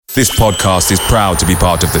This podcast is proud to be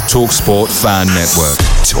part of the TalkSport Fan Network.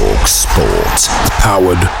 TalkSport.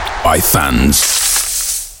 Powered by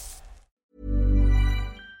fans.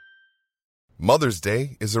 Mother's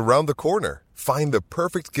Day is around the corner. Find the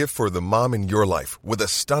perfect gift for the mom in your life with a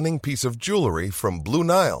stunning piece of jewelry from Blue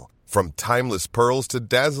Nile. From timeless pearls to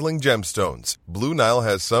dazzling gemstones, Blue Nile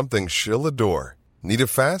has something she'll adore. Need it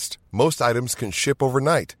fast? Most items can ship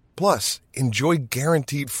overnight. Plus, enjoy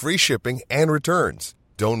guaranteed free shipping and returns.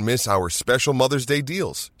 Don't miss our special Mother's Day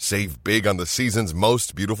deals. Save big on the season's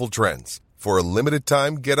most beautiful trends. For a limited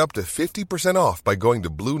time, get up to 50% off by going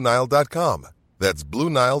to BlueNile.com. That's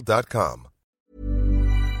BlueNile.com.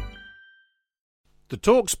 The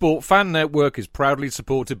TalkSport Fan Network is proudly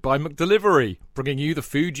supported by McDelivery, bringing you the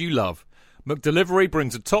food you love. McDelivery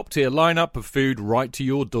brings a top-tier lineup of food right to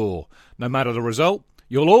your door. No matter the result,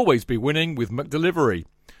 you'll always be winning with McDelivery.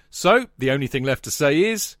 So, the only thing left to say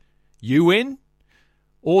is, you win?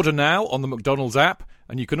 Order now on the McDonald's app,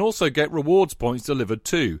 and you can also get rewards points delivered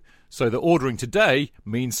too, so that ordering today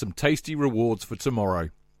means some tasty rewards for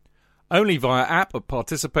tomorrow. Only via app at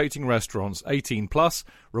participating restaurants. 18 plus.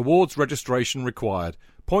 Rewards registration required.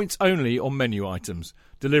 Points only on menu items.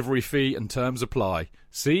 Delivery fee and terms apply.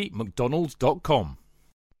 See mcdonalds.com.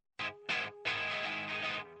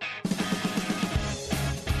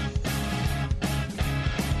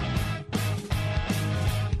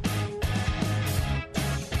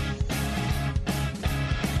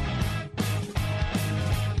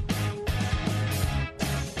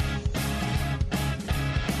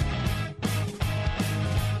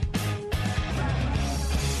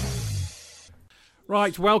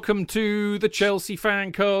 Right, welcome to the Chelsea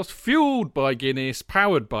Fancast, fueled by Guinness,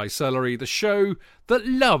 powered by Celery, the show that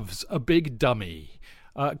loves a big dummy.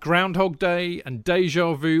 Groundhog Day and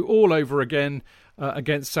Deja Vu all over again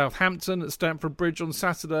against Southampton at Stamford Bridge on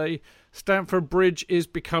Saturday. Stamford Bridge is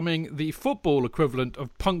becoming the football equivalent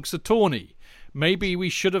of Punxsutawney. Maybe we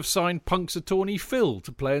should have signed Punxsutawney Phil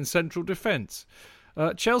to play in central defence.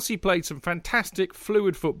 Chelsea played some fantastic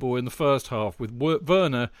fluid football in the first half, with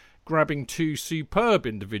Werner grabbing two superb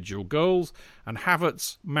individual goals, and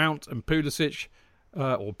Havertz, Mount and Pulisic,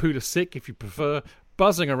 or Pulisic if you prefer,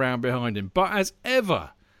 buzzing around behind him. But as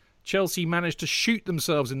ever, Chelsea managed to shoot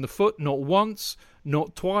themselves in the foot not once,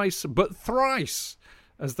 not twice, but thrice,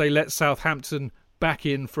 as they let Southampton back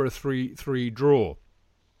in for a 3-3 draw.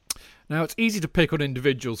 Now, it's easy to pick on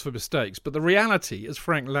individuals for mistakes, but the reality, as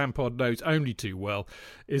Frank Lampard knows only too well,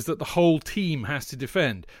 is that the whole team has to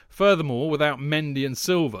defend. Furthermore, without Mendy and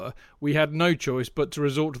Silva, we had no choice but to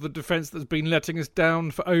resort to the defence that's been letting us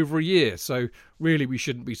down for over a year. So, really, we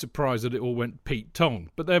shouldn't be surprised that it all went Pete Tong.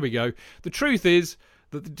 But there we go. The truth is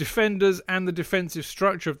that the defenders and the defensive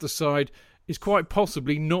structure of the side is quite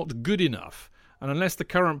possibly not good enough. And unless the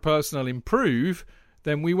current personnel improve,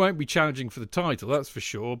 then we won't be challenging for the title, that's for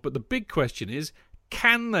sure. But the big question is,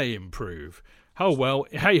 can they improve? Oh well,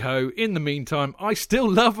 hey-ho, in the meantime, I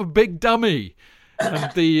still love a big dummy.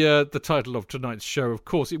 And the title of tonight's show, of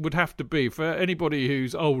course, it would have to be, for anybody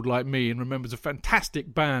who's old like me and remembers a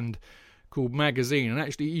fantastic band called Magazine, and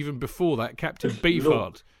actually even before that, Captain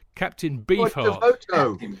Beefheart. Captain Beefheart.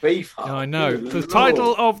 Captain Beefheart. I know. The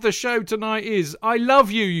title of the show tonight is I Love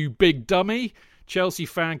You, You Big Dummy. Chelsea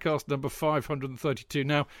Fancast number 532.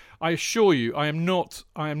 Now, I assure you, I am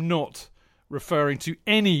not referring to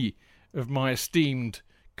any of my esteemed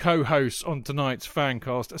co-hosts on tonight's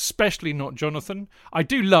Fancast, especially not Jonathan. I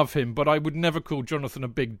do love him, but I would never call Jonathan a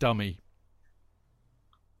big dummy.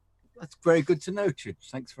 That's very good to know, Chidge.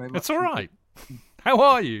 Thanks very much. That's all right. How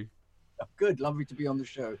are you? Good. Lovely to be on the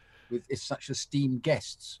show with such esteemed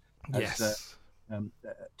guests. Yes.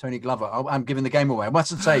 Tony Glover. I'm giving the game away. I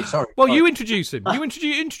mustn't say, sorry. Well, sorry. you introduce him. You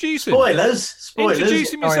introduce him. Spoilers.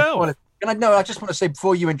 Introduce him yourself. Sorry, I just want to say,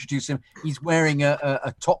 before you introduce him, he's wearing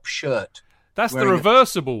a top shirt. That's the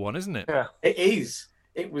reversible one, isn't it? Yeah, it is.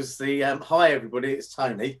 It was the, hi everybody, it's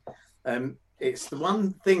Tony. It's the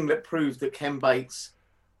one thing that proved that Ken Bates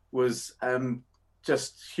was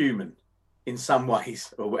just human in some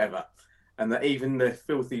ways or whatever. And that even the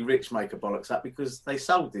filthy rich make a bollocks up because they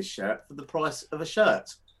sold this shirt for the price of a shirt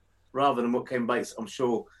rather than what Ken Bates, I'm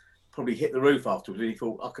sure, probably hit the roof afterwards. And he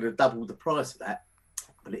thought, I could have doubled the price of that.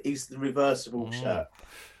 But it is the reversible shirt.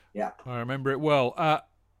 Yeah. I remember it well.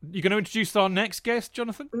 You going to introduce our next guest,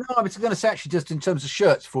 Jonathan? No, I was going to say, actually, just in terms of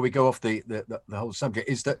shirts, before we go off the whole subject,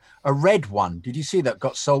 is that a red one, did you see that,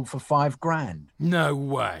 got sold for $5,000? No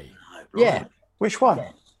way. Yeah. Which one?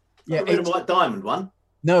 Yeah, the white diamond one.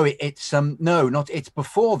 No, it's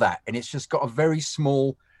before that, and it's just got a very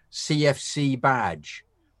small CFC badge,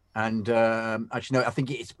 and actually no, I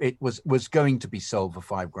think it was going to be sold for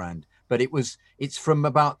 $5,000, but it's from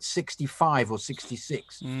about 65 or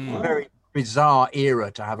 66. Very bizarre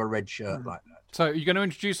era to have a red shirt like that. So you're going to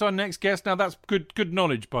introduce our next guest now. That's good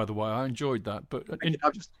knowledge, by the way. I enjoyed that. But I'm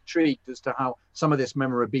just intrigued as to how some of this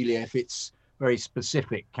memorabilia, if it's very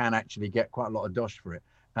specific, can actually get quite a lot of dosh for it.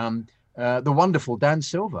 The wonderful Dan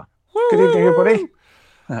Silver. Good evening, everybody.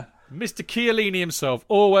 Mr. Chiellini himself,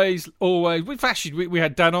 always. We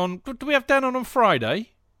had Dan on. Do we have Dan on Friday?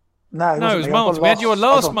 No, it was Martin. We had you on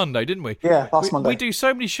last Monday, didn't we? Yeah, last Monday. We do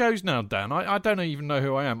so many shows now, Dan. I don't even know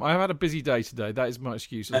who I am. I have had a busy day today. That is my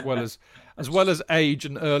excuse, as well as age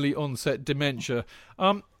and early onset dementia.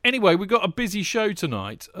 Anyway, we got a busy show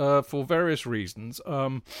tonight for various reasons.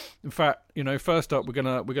 In fact, first up, we're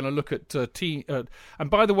gonna look at and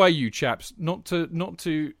by the way, you chaps, not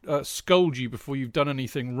to scold you before you've done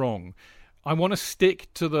anything wrong. I want to stick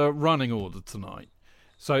to the running order tonight.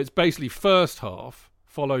 So it's basically first half,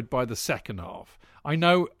 followed by the second half. I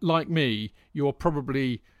know, like me, you're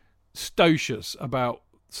probably stocious about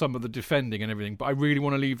some of the defending and everything, but I really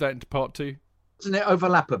want to leave that into part two. Doesn't it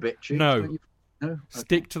overlap a bit, Chief? No. Okay.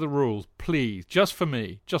 Stick to the rules, please. Just for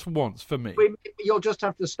me. Just once for me. You'll just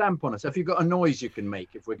have to stamp on us. Have you got a noise you can make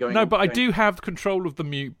if we're going... No, but I do have control of the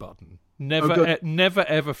mute button. Never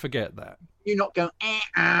ever forget that. You not go at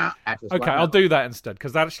us. Okay, like I'll do that instead,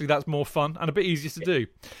 because that's more fun and a bit easier to do.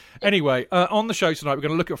 Anyway, on the show tonight, we're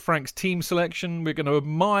going to look at Frank's team selection. We're going to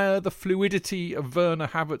admire the fluidity of Werner,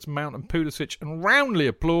 Havertz, Mount and Pulisic and roundly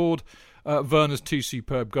applaud Werner's 2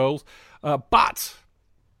 superb goals. But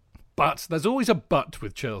there's always a but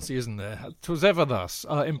with Chelsea, isn't there? 'Twas ever thus.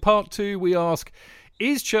 In part 2, we ask,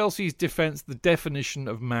 is Chelsea's defence the definition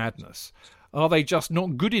of madness? Are they just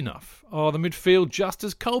not good enough? Are the midfield just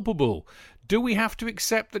as culpable? Do we have to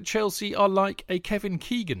accept that Chelsea are like a Kevin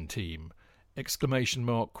Keegan team? ! Question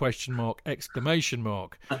mark, exclamation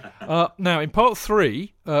mark. Now, in part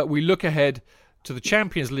 3, we look ahead to the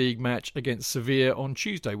Champions League match against Sevilla on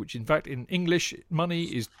Tuesday, which in fact in English money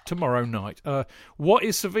is tomorrow night. What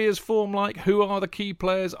is Sevilla's form like? Who are the key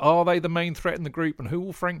players? Are they the main threat in the group? And who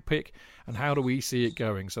will Frank pick? And how do we see it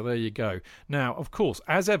going? So there you go. Now, of course,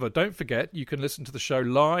 as ever, don't forget you can listen to the show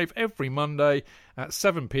live every Monday at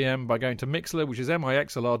 7 p.m. by going to Mixlr, which is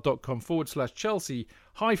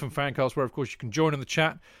mixlr.com/Chelsea-fancast, where of course you can join in the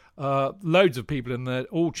chat. Loads of people in there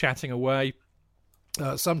all chatting away.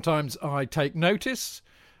 Sometimes I take notice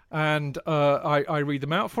and I read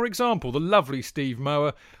them out. For example, the lovely Steve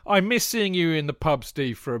Mower. I miss seeing you in the pub,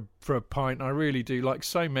 Steve, for a pint. I really do, like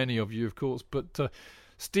so many of you, of course. But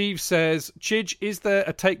Steve says, Chidge, is there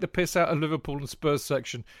a take the piss out of Liverpool and Spurs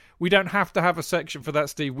section? We don't have to have a section for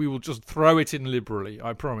that, Steve. We will just throw it in liberally,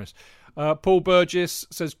 I promise. Paul Burgess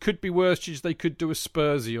says, could be worse, Chidge. They could do a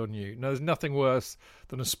Spursy on you. No, there's nothing worse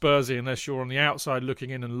than a Spursy unless you're on the outside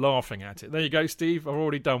looking in and laughing at it. There you go, Steve. I've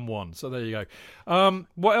already done one, so there you go.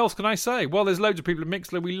 What else can I say? Well, there's loads of people at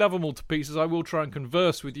Mixlr. We love them all to pieces. I will try and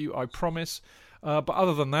converse with you, I promise. But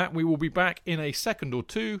other than that, we will be back in a second or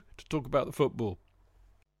two to talk about the football.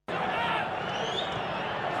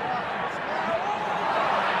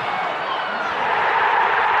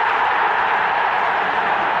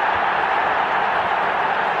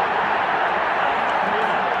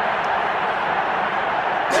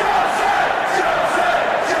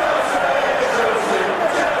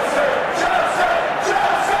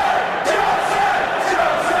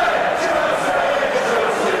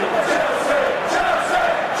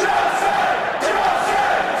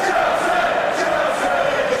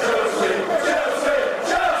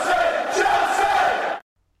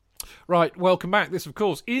 Right, welcome back. This, of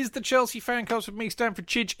course, is the Chelsea Fancast with me, Stanford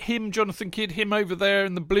Chidge, him, Jonathan Kidd, him over there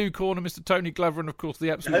in the blue corner, Mr. Tony Glover, and, of course,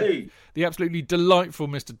 the absolutely delightful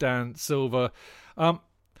Mr. Dan Silver.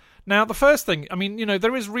 Now, the first thing, I mean,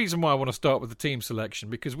 there is a reason why I want to start with the team selection,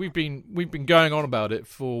 because we've been going on about it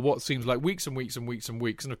for what seems like weeks and weeks and weeks and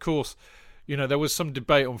weeks. And, of course, there was some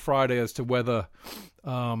debate on Friday as to whether...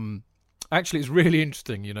 actually, it's really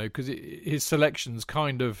interesting, because his selections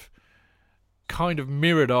kind of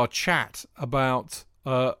mirrored our chat about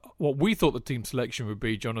what we thought the team selection would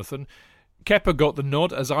be, Jonathan. Kepa got the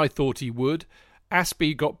nod, as I thought he would.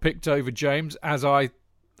 Aspie got picked over James, as I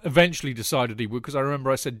eventually decided he would, because I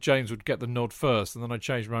remember I said James would get the nod first, and then I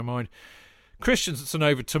changed my mind. Christensen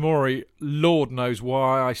over Tomori, Lord knows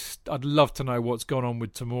why. I'd love to know what's gone on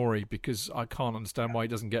with Tomori, because I can't understand why he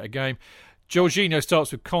doesn't get a game. Jorginho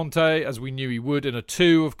starts with Conte, as we knew he would, in a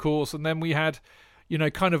 2, of course, and then we had...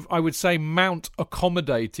 kind of, I would say, Mount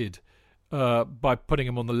accommodated by putting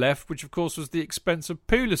him on the left, which, of course, was the expense of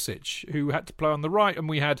Pulisic, who had to play on the right. And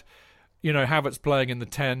we had, Havertz playing in the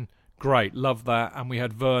 10. Great, love that. And we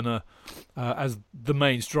had Werner as the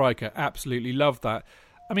main striker. Absolutely love that.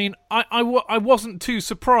 I mean, I wasn't too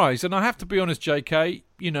surprised, and I have to be honest, JK,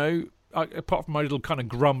 you know, apart from my little kind of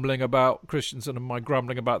grumbling about Christensen and my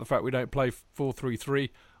grumbling about the fact we don't play 4-3-3,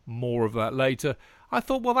 more of that later, I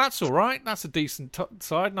thought, well, that's all right. That's a decent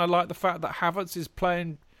side, and I like the fact that Havertz is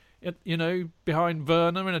playing, you know, behind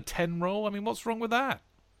Werner in a 10 role. I mean, what's wrong with that?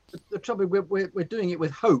 The trouble, we're doing it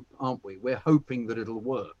with hope, aren't we? We're hoping that it'll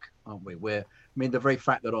work, aren't we? I mean, the very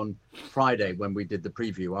fact that on Friday when we did the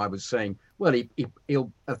preview, I was saying, well,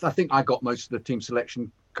 he'll. I think I got most of the team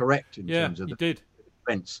selection correct in terms of the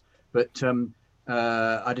defence, but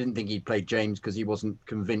I didn't think he played James because he wasn't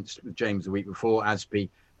convinced with James the week before. Aspie,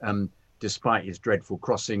 despite his dreadful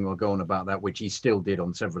crossing, we'll go on about that, which he still did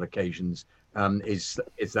on several occasions, is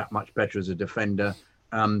that much better as a defender.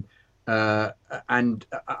 And I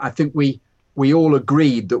think we all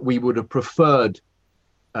agreed that we would have preferred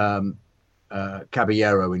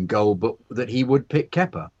Caballero in goal, but that he would pick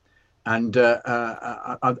Kepa. And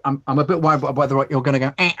I'm a bit worried about whether you're going to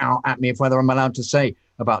go at me if whether I'm allowed to say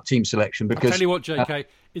about team selection. Because I'll tell you what, JK,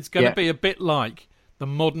 it's going to be a bit like the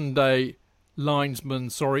modern day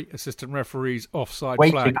assistant referees offside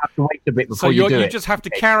flag. You have to wait a bit before you do it. You just have to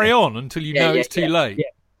carry on until you know it's too late.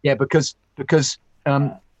 Yeah, because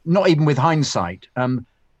not even with hindsight,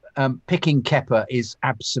 picking Kepa is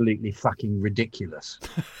absolutely fucking ridiculous.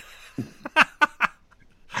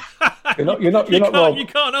 You're not wrong. You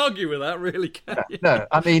can't argue with that, really, can you? No,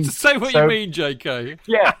 I mean, say what you mean, JK.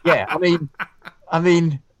 Yeah. I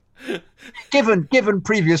mean, given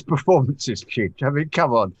previous performances, Chidge. I mean,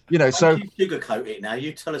 come on, you know. So you sugarcoat it now.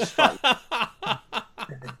 You tell us straight.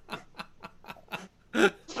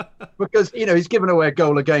 Because he's given away a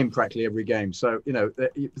goal a game practically every game. So and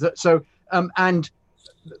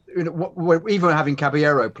we're even having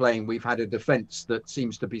Caballero playing, we've had a defence that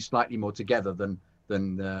seems to be slightly more together than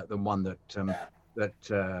one than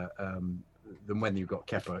when you got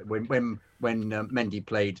Kepa. When Mendy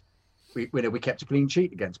played, we kept a clean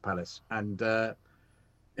sheet against Palace, and I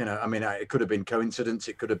mean, it could have been coincidence.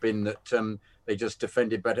 It could have been that they just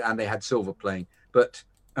defended better and they had Silva playing, but.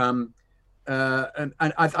 And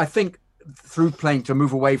I think through playing to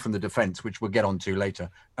move away from the defence, which we'll get onto later,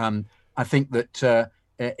 I think that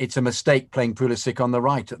it's a mistake playing Pulisic on the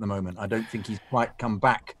right at the moment. I don't think he's quite come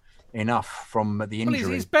back enough from the injury.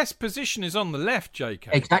 Well, his best position is on the left, JK.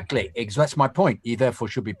 Exactly. That's my point. He therefore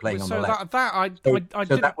should be playing on the left.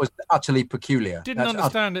 That was utterly peculiar. Didn't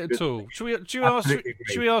understand it at all. Should we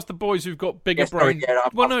ask the boys who've got bigger brains?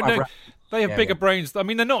 No. They have bigger brains. I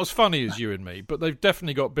mean, they're not as funny as you and me, but they've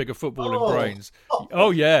definitely got bigger footballing brains.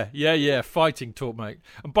 Oh yeah. Fighting talk, mate.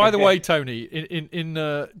 And by the way, Tony,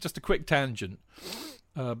 in just a quick tangent,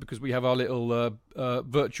 because we have our little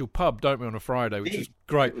virtual pub, don't we, on a Friday, which is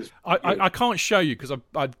great. I can't show you because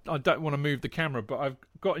I don't want to move the camera, but I've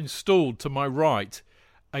got installed to my right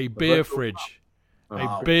a beer fridge.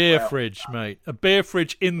 Fridge, mate. A beer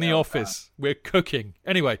fridge in the office. We're cooking.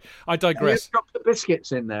 Anyway, I digress. Drop the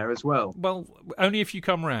biscuits in there as well. Well, only if you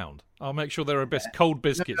come round. I'll make sure there are cold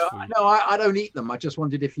biscuits for you. No, I don't eat them. I just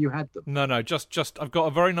wondered if you had them. No. Just I've got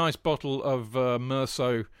a very nice bottle of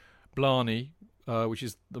Merceau Blarney, which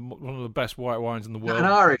is one of the best white wines in the world. An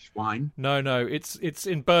Irish wine? No. It's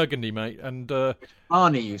in Burgundy, mate. And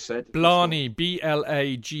Blarney, you said? Blarney,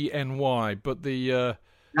 Blagny. But the...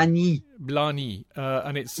 Blarney,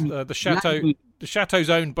 and it's the chateau. The chateau's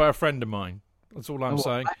owned by a friend of mine. That's all I'm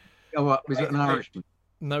saying. Was it an Irishman?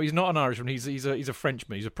 No, he's not an Irishman. He's a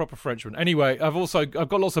Frenchman. He's a proper Frenchman. Anyway, I've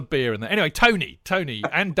got lots of beer in there. Anyway, Tony,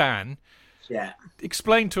 and Dan. Yeah.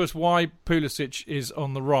 Explain to us why Pulisic is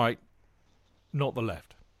on the right, not the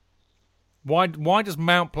left. Why does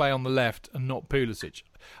Mount play on the left and not Pulisic?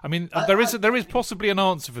 I mean, there is possibly an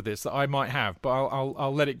answer for this that I might have, but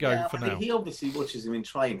I'll let it go for now. He obviously watches him in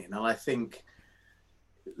training, and I think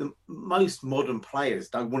most modern players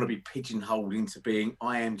don't want to be pigeonholed into being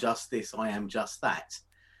I am just this, I am just that.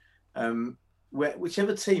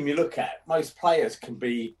 Whichever team you look at, most players can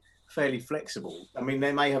be fairly flexible. I mean,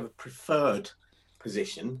 they may have a preferred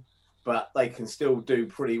position, but they can still do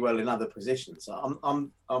pretty well in other positions. So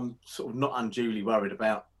I'm sort of not unduly worried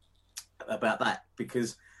about that,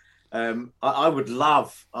 because I would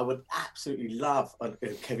absolutely love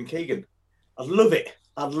Kevin Keegan. I'd love it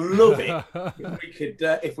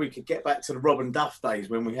if we could get back to the Robin Duff days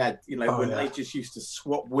when we had they just used to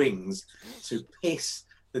swap wings to piss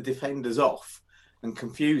the defenders off and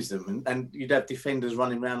confuse them, and you'd have defenders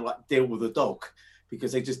running around like Deal with a dog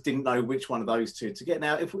because they just didn't know which one of those two to get.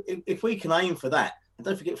 Now if we can aim for that, and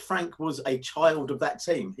don't forget Frank was a child of that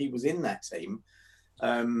team, he was in that team,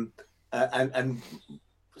 and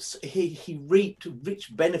he reaped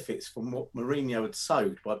rich benefits from what Mourinho had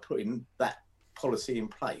sowed by putting that policy in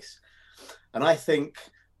place. And I think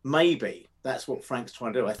maybe that's what Frank's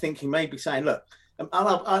trying to do. I think he may be saying, look,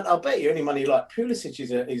 I'll bet you any money, like Pulisic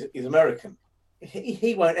is American.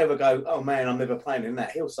 He won't ever go, oh man, I'm never playing in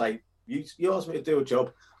that. He'll say, you ask me to do a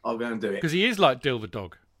job, I'll go and do it. Because he is like Dill the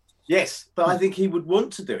dog. Yes, but I think he would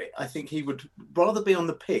want to do it. I think he would rather be on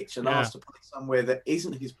the pitch and asked to play somewhere that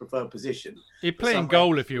isn't his preferred position. He'd play in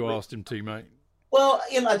goal if you asked him to, mate. Well,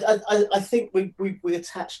 I think we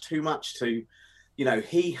attach too much to,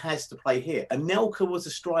 he has to play here. Anelka was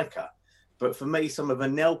a striker, but for me, some of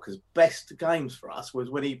Anelka's best games for us was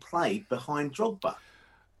when he played behind Drogba.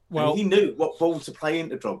 Well, and he knew what ball to play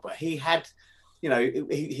into Drogba. He had,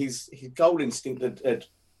 his goal instinct had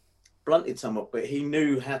blunted somewhat, but he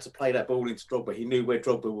knew how to play that ball into Drogba. He knew where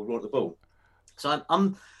Drogba would want the ball. So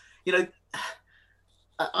I'll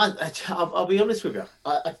be honest with you.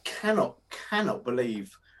 I cannot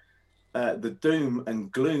believe the doom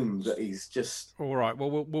and gloom that he's just. All right. Well,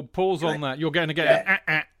 we'll pause on that. You're going to get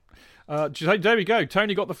there we go.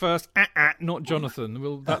 Tony got the first not Jonathan.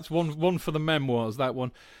 Well, that's one for the memoirs. That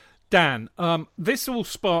one. Dan, this all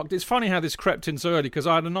sparked. It's funny how this crept in so early because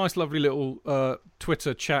I had a nice, lovely little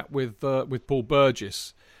Twitter chat with Paul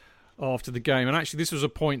Burgess after the game, and actually, this was a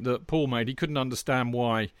point that Paul made. He couldn't understand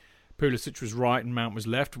why Pulisic was right and Mount was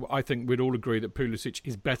left. I think we'd all agree that Pulisic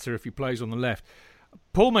is better if he plays on the left.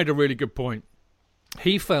 Paul made a really good point.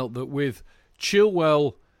 He felt that with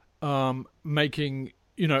Chilwell making,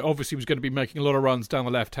 obviously was going to be making a lot of runs down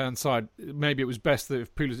the left-hand side, maybe it was best that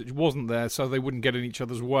if Pulisic wasn't there so they wouldn't get in each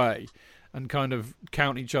other's way and kind of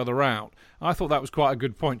count each other out. I thought that was quite a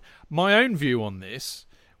good point. My own view on this,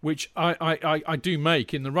 which I do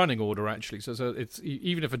make in the running order, actually, so it's,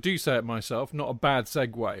 even if I do say it myself, not a bad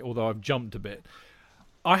segue, although I've jumped a bit.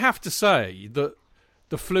 I have to say that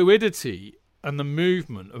the fluidity and the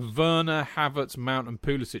movement of Werner, Havertz, Mount and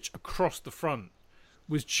Pulisic across the front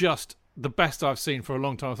was just the best I've seen for a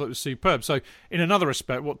long time. I thought it was superb. So in another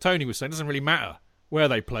respect, what Tony was saying, it doesn't really matter where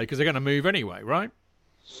they play because they're going to move anyway, right?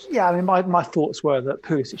 Yeah, I mean, my thoughts were that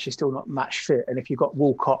Pulisic is still not match fit, and if you've got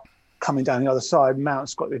Walcott coming down the other side,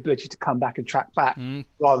 Mount's got the ability to come back and track back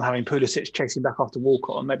rather than having Pulisic chasing back after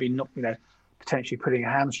Walcott and maybe not, potentially putting a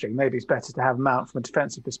hamstring. Maybe it's better to have Mount from a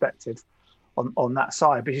defensive perspective on that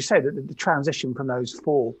side. But as you say, that the transition from those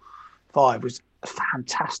 4-5 was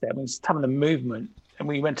fantastic. I mean, some of the movement, and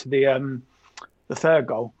we went to the third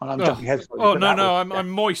goal, and I'm jumping ahead. I'm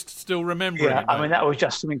moist still remembering. Yeah, I mean, that was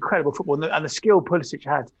just some incredible football, and the skill Pulisic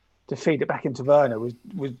had to feed it back into Werner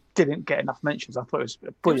didn't get enough mentions. I thought it was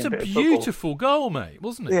a brilliant. It was a beautiful goal, mate,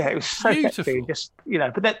 wasn't it? Yeah, it was so beautiful. Just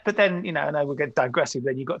but then I know we'll get digressive.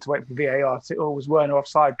 Then you got to wait for VAR to was Werner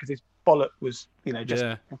offside because his bollock was in front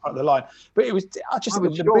of the line. But it was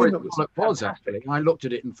the movement was actually. I looked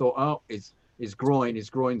at it and thought, his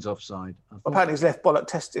groin's offside. Apparently his left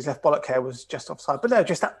bollock hair was just offside. But no,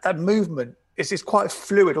 just that movement is quite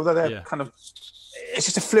fluid. Although they're kind of, it's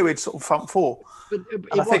just a fluid sort of front four. But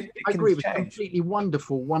I agree, it was a completely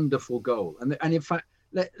wonderful goal. And in fact,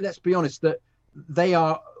 let's be honest, that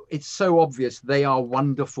it's so obvious they are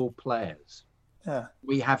wonderful players. Yeah.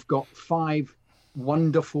 We have got 5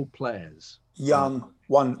 wonderful players. Young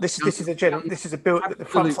one. This is a build. The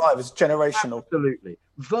front 5 is generational. Absolutely.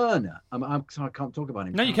 Werner. I'm sorry, I can't talk about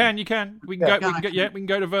him. No, you can. We can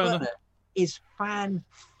go to Werner. Is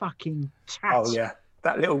fan-fucking-tastic. Oh yeah,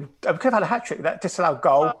 that little. We could have had a hat trick. That disallowed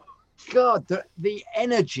goal. Oh, God, the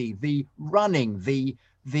energy, the running, the.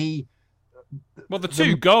 Well, the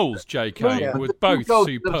 2 goals, JK, were both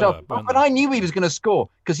superb. But I knew he was going to score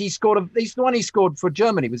because he scored. The one he scored for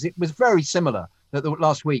Germany was very similar to the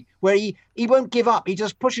last week, where he won't give up. He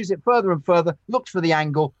just pushes it further and further, looks for the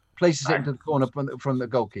angle, places it into the corner from the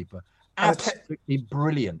goalkeeper. Absolutely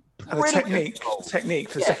brilliant. And the technique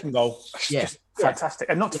for the second goal, just fantastic.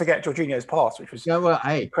 And not to forget Jorginho's pass, which was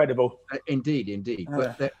incredible. Indeed.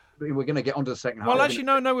 But we're going to get onto the second half. Well, actually,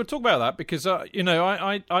 no, we'll talk about that because, I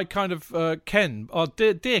kind of, Ken,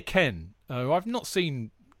 dear Ken, I've not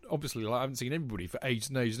seen, obviously, I haven't seen everybody for ages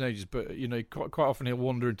and ages, but, quite often he'll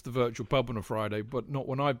wander into the virtual pub on a Friday, but not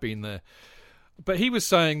when I've been there. But he was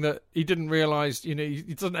saying that he didn't realise, he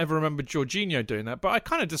doesn't ever remember Jorginho doing that. But I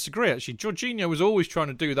kind of disagree, actually. Jorginho was always trying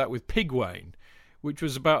to do that with Pigwayne, which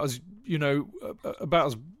was about as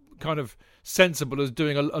kind of sensible as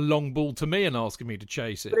doing a long ball to me and asking me to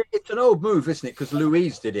chase it. But it's an old move, isn't it? Because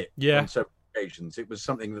Luiz did it on several occasions. It was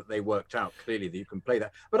something that they worked out clearly that you can play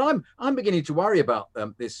that. But I'm beginning to worry about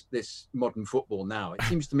this modern football now. It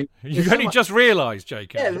seems to me you've only just realised,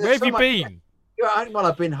 JK. Where have you been? Well,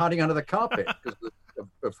 I've been hiding under the carpet because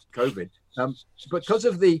of COVID. Because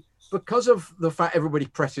of the fact everybody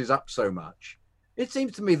presses up so much. It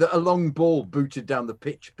seems to me that a long ball booted down the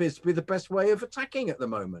pitch appears to be the best way of attacking at the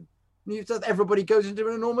moment. Everybody goes into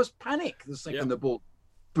an enormous panic the second the ball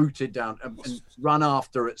booted down and run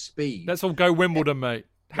after at speed. Let's all go Wimbledon, mate.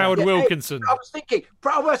 Howard Wilkinson. I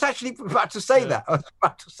was actually about to say that. I was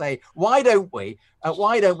about to say, why don't we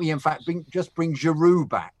in fact just bring Giroud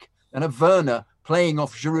back and have Werner playing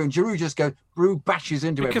off Giroud, and Giroud just goes, Giroud bashes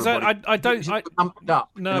into everybody. But I don't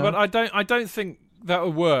think that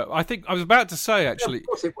would work. I think I was about to say actually. Of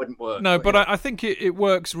course, it wouldn't work. No, but I think it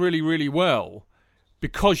works really, really well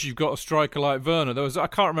because you've got a striker like Werner. I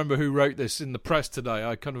can't remember who wrote this in the press today.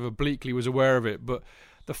 I kind of obliquely was aware of it, but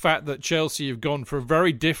the fact that Chelsea have gone for a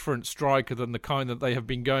very different striker than the kind that they have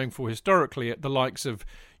been going for historically at the likes of,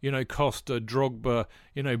 Costa, Drogba,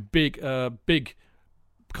 big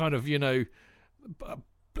kind of,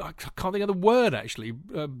 I can't think of the word actually,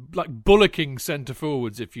 like bullocking centre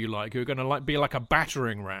forwards, if you like, who are going to be like a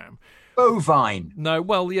battering ram. Bovine. No,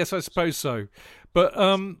 well, yes, I suppose so. But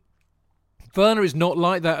Werner is not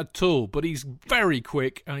like that at all, but he's very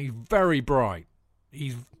quick and he's very bright.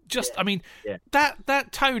 He's just, that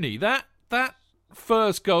Tony, that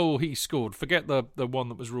first goal he scored, forget the one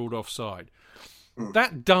that was ruled offside,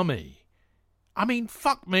 that dummy,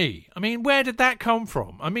 fuck me. Where did that come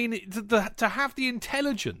from? To have the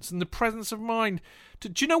intelligence and the presence of mind.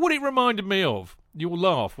 Do you know what it reminded me of? You'll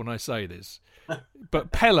laugh when I say this.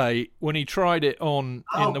 But Pele, when he tried it in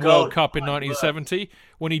the World Cup in 1970,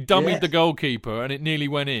 when he dummied the goalkeeper and it nearly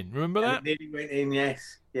went in. Remember that? It nearly went in,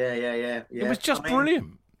 yes. Yeah. It was just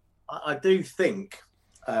brilliant. I do think,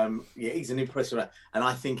 he's an impressive man. And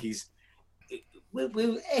I think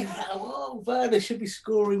Werner should be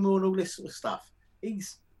scoring more and all this sort of stuff.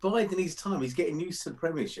 He's biding his time. He's getting used to the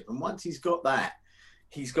Premiership. And once he's got that,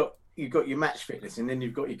 you've got your match fitness and then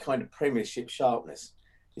you've got your kind of Premiership sharpness.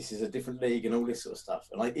 This is a different league and all this sort of stuff.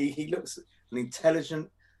 And he looks an intelligent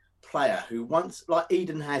player who like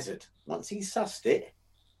Eden Hazard, once he sussed it,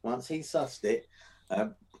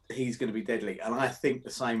 he's going to be deadly. And I think the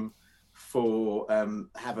same for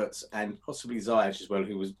Havertz and possibly Ziyech as well,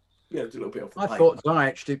 who was a little bit off the pace. I thought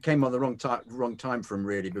Ziyech came on the wrong time for him,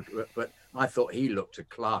 really, but I thought he looked a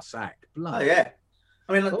class act. Oh, yeah.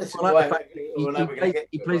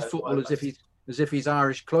 He plays football as if he's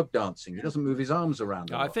Irish clog dancing. He doesn't move his arms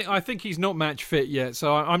around. I think he's not match fit yet.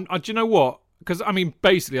 So do you know what? Because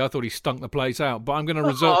basically, I thought he stunk the place out. But I'm going to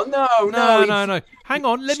reserve. Oh no! Hang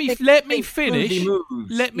on. Let me finish.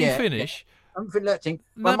 Let me finish. I'm flirting.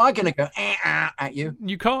 Well, am I going to go at you?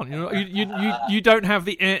 You can't. You don't have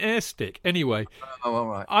the air stick anyway. Oh, all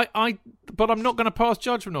right. But I'm not going to pass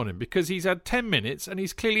judgment on him because he's had 10 minutes and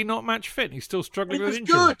he's clearly not match fit. He's still struggling with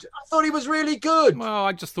injury. He was good. I thought he was really good. Well,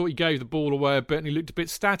 I just thought he gave the ball away a bit and he looked a bit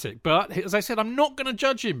static. But as I said, I'm not going to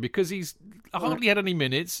judge him because he's hardly had any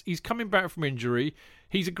minutes. He's coming back from injury.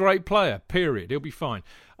 He's a great player. Period. He'll be fine.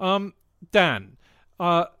 Dan.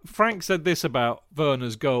 Frank said this about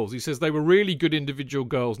Werner's goals. He says they were really good individual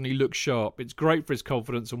goals and he looks sharp. It's great for his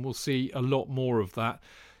confidence and we'll see a lot more of that.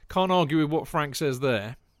 Can't argue with what Frank says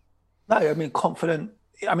there. No, confident.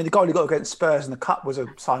 The goal he got against Spurs in the Cup was a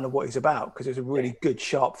sign of what he's about because it was a really good,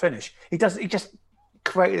 sharp finish. He just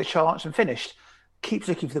created a chance and finished. Keeps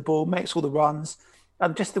looking for the ball, makes all the runs.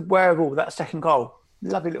 Just the wherewithal with that second goal.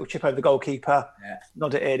 Lovely little chip over the goalkeeper. Yeah.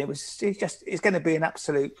 Nod it in. It's going to be an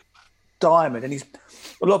absolute diamond, and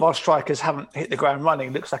a lot of our strikers haven't hit the ground running.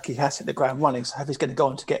 It looks like he has hit the ground running, so he's going to go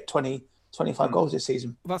on to get 25 goals this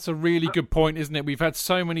season. That's a really good point, isn't it? We've had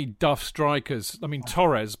so many duff strikers.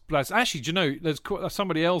 Torres, actually, do you know, there's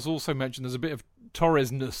somebody else also mentioned there's a bit of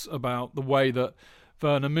Torres-ness about the way that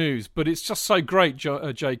Werner moves, but it's just so great,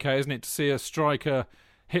 JK, isn't it, to see a striker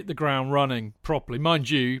hit the ground running properly. Mind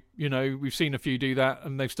you, we've seen a few do that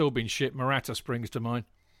and they've still been shit. Morata springs to mind.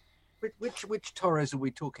 Which Torres are we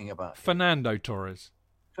talking about? Fernando Torres.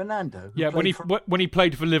 Fernando? Yeah, when he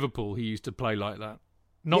played for Liverpool, he used to play like that.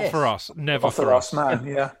 Not for us, never not for us, man.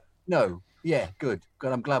 Yeah. No. Yeah, good.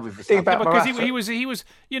 I'm glad we've established because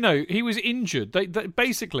he was injured. They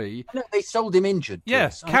basically they sold him injured.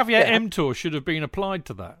 Yes, caveat emptor should have been applied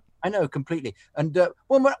to that. I know completely. And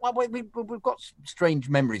we've got strange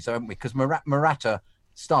memories, haven't we? Because Morata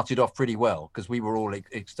started off pretty well because we were all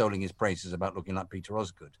extolling his praises about looking like Peter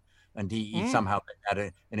Osgood. And he somehow had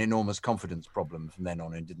an enormous confidence problem from then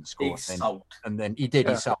on and didn't score. And then he did.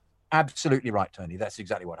 Yeah. He sulked. Absolutely right, Tony. That's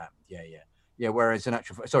exactly what happened. Yeah. Whereas in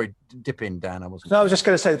actual, sorry, dip in, Dan. I wasn't. No, I was just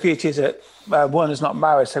going to say the beauty is that Werner's not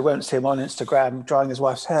married, so we won't see him on Instagram drying his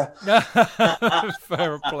wife's hair.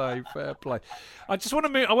 Fair play. I just want to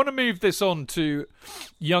move. I want to move this on to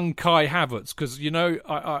young Kai Havertz because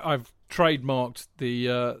I've trademarked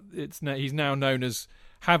the. He's now known as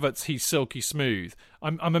Havertz, he's silky smooth.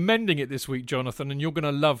 I'm amending it this week, Jonathan, and you're going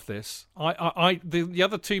to love this. The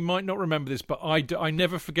other two might not remember this, but I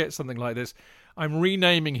never forget something like this. I'm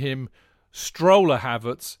renaming him Stroller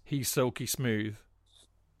Havertz, he's silky smooth.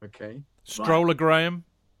 Okay. Stroller Graham.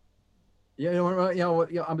 Yeah,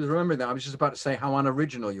 I was remembering that. I was just about to say how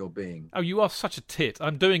unoriginal you're being. Oh, you are such a tit.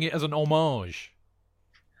 I'm doing it as an homage.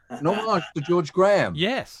 An homage to George Graham.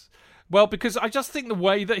 Yes. Well, because I just think the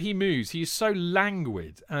way that he moves, he's so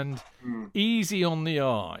languid and easy on the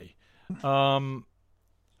eye. And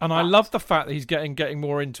I love the fact that he's getting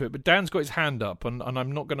more into it. But Dan's got his hand up, and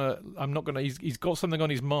I'm not gonna. He's got something on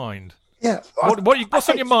his mind. Yeah. What's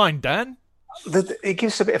on your mind, Dan? It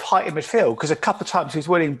gives us a bit of height in midfield because a couple of times he's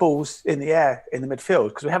winning balls in the air in the midfield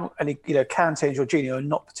because we haven't any, Kante and Jorginho are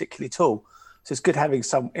not particularly tall. So it's good having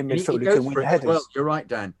some in midfield who can win headers. Well, you're right,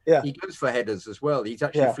 Dan. Yeah. He goes for headers as well. He's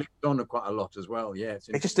actually flipped on quite a lot as well. Yeah.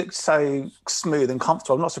 It just looks so smooth and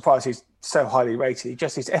comfortable. I'm not surprised he's so highly rated.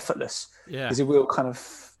 He's effortless. Yeah. He's a real kind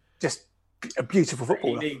of just a beautiful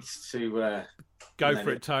footballer. He needs to go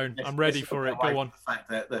for it, Tone. I'm ready for it. Go on. The fact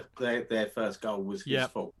that their first goal was his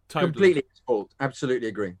fault. Totally. Completely his fault. Absolutely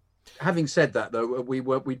agree. Having said that, though,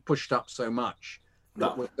 we pushed up so much.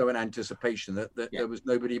 That was in anticipation that there was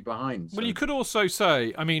nobody behind. So. Well, you could also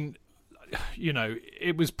say, I mean,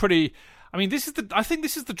 it was pretty. I mean, I think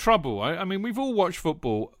this is the trouble. I mean, we've all watched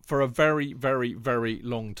football for a very, very, very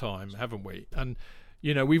long time, haven't we? And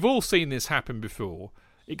we've all seen this happen before.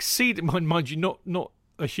 Mind you, not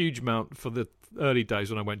a huge amount for the early days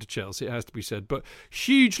when I went to Chelsea. It has to be said, but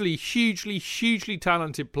hugely, hugely, hugely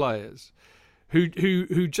talented players. Who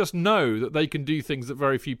just know that they can do things that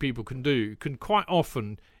very few people can do, can quite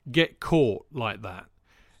often get caught like that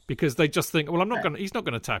because they just think, well, he's not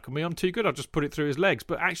going to tackle me. I'm too good. I'll just put it through his legs.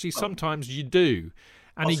 But actually, sometimes you do.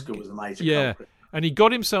 And Oscar was amazing. Yeah, and he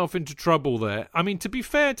got himself into trouble there. I mean, to be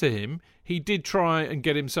fair to him, he did try and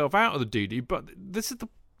get himself out of the doo-doo, but this is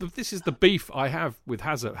the beef I have with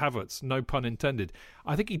Havertz, no pun intended.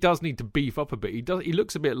 I think he does need to beef up a bit. He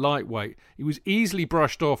looks a bit lightweight. He was easily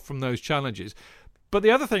brushed off from those challenges. But the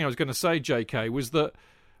other thing I was going to say, JK, was that,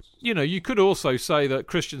 you could also say that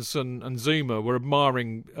Christensen and Zuma were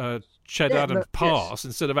admiring Ched Adams' pass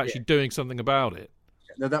instead of actually doing something about it.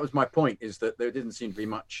 No, that was my point, is that there didn't seem to be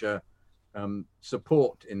much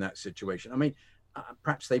support in that situation. I mean,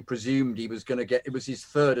 perhaps they presumed he was going to it was his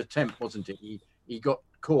third attempt, wasn't it? He got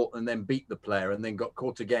caught and then beat the player and then got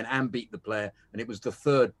caught again and beat the player, and it was the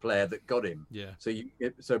third player that got him. Yeah.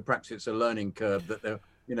 So perhaps it's a learning curve that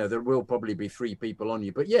there will probably be three people on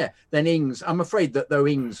you. But then Ings, I'm afraid that though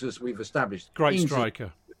Ings, as we've established, great Ings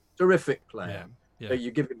striker, terrific player. Yeah. So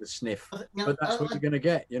you give him a sniff, but that's what you're going to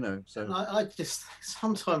get, So I just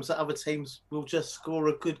sometimes the other teams will just score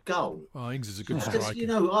a good goal. Oh, Ings is a good striker.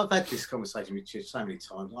 I've had this conversation with you so many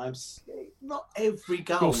times. Not every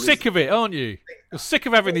goal. You're sick of it, aren't you? You're sick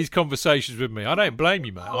of having these conversations with me. I don't blame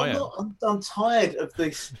you, mate. I'm tired of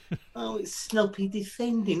this. It's sloppy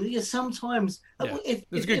defending. Sometimes it's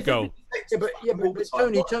a good goal. But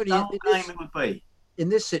Tony, what game it would be. In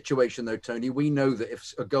this situation, though, Tony, we know that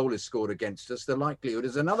if a goal is scored against us, the likelihood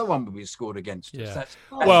is another one will be scored against us.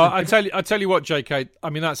 Well, I tell you what, JK. I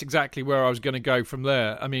mean, that's exactly where I was going to go from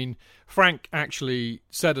there. I mean, Frank actually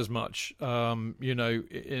said as much, in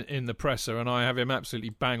the presser, and I have him absolutely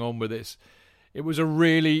bang on with this. It was a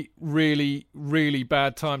really, really, really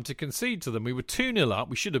bad time to concede to them. We were 2-0 up.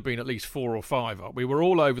 We should have been at least 4 or 5 up. We were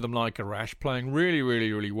all over them like a rash, playing really,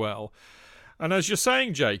 really, really well. And as you're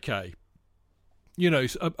saying, JK,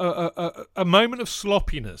 a moment of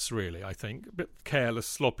sloppiness, really, I think. A bit careless,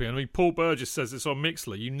 sloppy. I mean, Paul Burgess says this on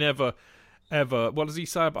Mixler. You never, ever... What does he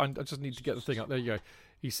say? I just need to get the thing up. There you go.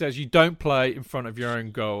 He says you don't play in front of your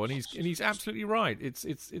own goal. And he's absolutely right.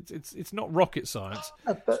 It's not rocket science.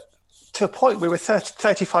 But to a point, we were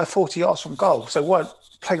 35, 40 yards from goal. So we weren't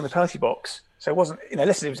playing in the penalty box. So it wasn't...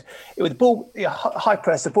 listen, it was the ball... high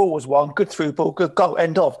press, the ball was won. Good through ball, good goal,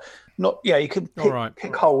 end of. You can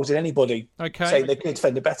pick holes in anybody. Okay. Saying they could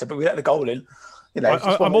defend it better, but we let the goal in.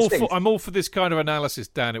 I'm all for this kind of analysis,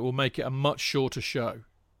 Dan. It will make it a much shorter show.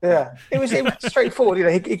 Yeah, it was straightforward.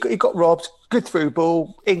 He got robbed. Good through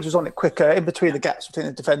ball. Ings was on it quicker, in between the gaps between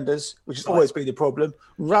the defenders, which has always been the problem.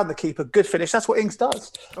 Ran the keeper. Good finish. That's what Ings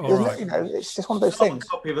does. It's just one of those things. A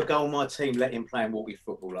copy of a goal my team let him play in walkie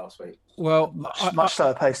football last week. Well, much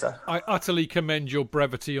slower pace though. I utterly commend your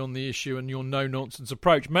brevity on the issue and your no-nonsense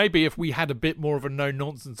approach. Maybe if we had a bit more of a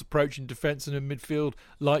no-nonsense approach in defence and in midfield,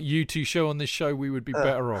 like you two show on this show, we would be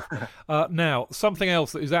better off. Now, something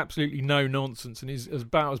else that is absolutely no-nonsense and is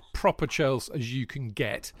about as proper Chelsea as you can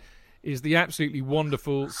get is the absolutely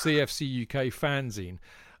wonderful CFC UK fanzine.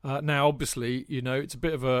 Now, obviously, it's a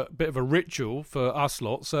bit of a ritual for us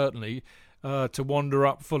lot, certainly, to wander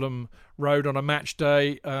up Fulham Road on a match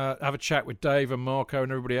day, have a chat with Dave and Marco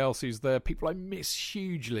and everybody else who's there, people I miss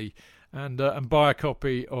hugely, and buy a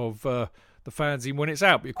copy of the fanzine when it's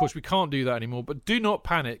out. But of course, we can't do that anymore. But do not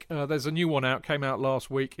panic. There's a new one out, came out last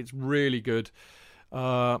week. It's really good.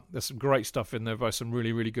 There's some great stuff in there by some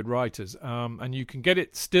really, really good writers. And you can get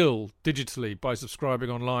it still digitally by subscribing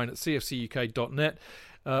online at cfcuk.net,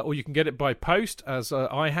 or you can get it by post, as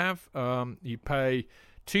I have. You pay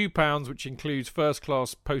 £2, which includes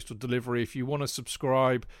first-class postal delivery. If you want to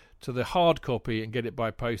subscribe to the hard copy and get it by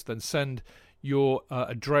post, then send your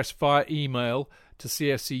address via email to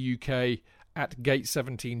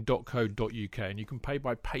cfcuk@gate17.co.uk, and you can pay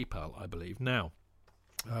by PayPal, I believe. Now,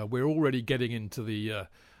 we're already getting into the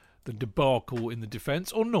debacle in the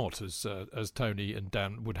defence, or not, as Tony and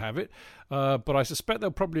Dan would have it. But I suspect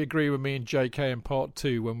they'll probably agree with me and JK in part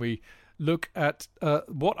 2 when we look at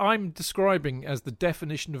what I'm describing as the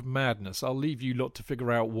definition of madness. I'll leave you lot to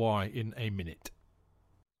figure out why in a minute.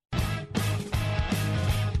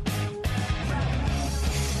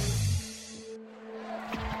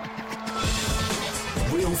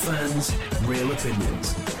 Real fans, real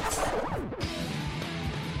opinions.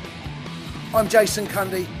 I'm Jason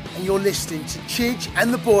Cundy, and you're listening to Chidge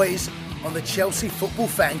and the boys on the Chelsea Football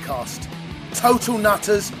Fancast. Total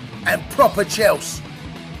nutters and proper Chelsea.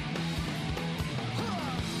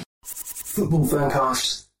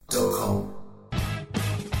 Footballfancast.com.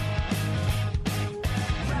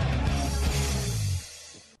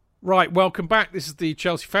 Right, welcome back. This is the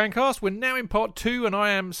Chelsea Fancast. We're now in part 2, and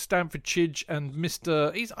I am Stamford Chidge, and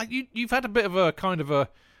Mr. You've had a bit of a kind of a...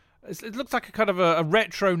 It looks like a kind of a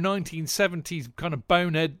retro 1970s kind of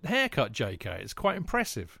bonehead haircut, JK. It's quite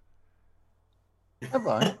impressive. Have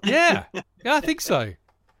I? Yeah, I think so.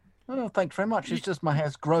 Oh, thanks very much. It's just my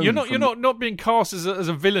hair's grown. You're not being cast as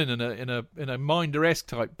a villain in a Minder-esque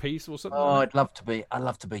type piece or something. Oh, like I'd love to be. I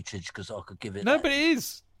love to be Chidge because I could give it. No, but it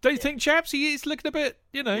is. Don't you think, chaps? He is looking a bit,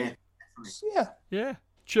 Yeah.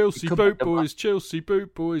 Chelsea boot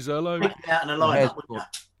boys, hello. Out in a lineup.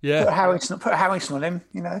 Yeah. Put Harrison on him,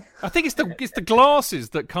 I think it's the glasses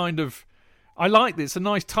that kind of. I like this. It's a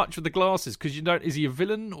nice touch with the glasses because you don't. Is he a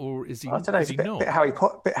villain or is he? I don't know. Is he not? Bit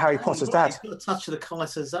Harry Potter's dad. He's got a touch of the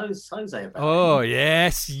Kaiser Soze about. Oh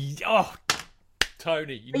yes. Oh,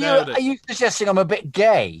 Tony, you nailed it. Are you suggesting I'm a bit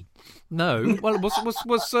gay? No. Well, was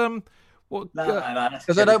what? No,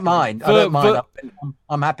 because I don't mind. I don't mind.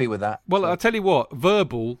 I'm happy with that. Well, I'll tell you what.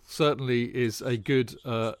 Verbal certainly is a good.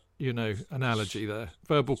 Analogy there.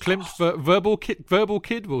 Verbal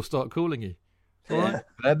kid will start calling you. Yeah.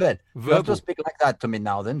 Verbal. You have to speak like that to me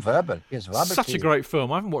now, then. Verbal. Yes, such a great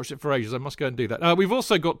film. I haven't watched it for ages. I must go and do that. We've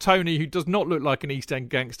also got Tony, who does not look like an East End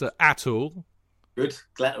gangster at all. Good.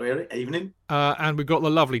 Glad to hear it. Evening. And we've got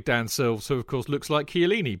the lovely Dan Silves, who, of course, looks like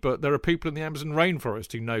Chiellini. But there are people in the Amazon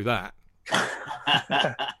rainforest who know that.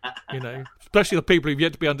 Especially the people who've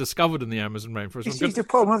yet to be undiscovered in the Amazon rainforest. He's the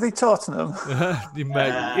problem with the Tottenham.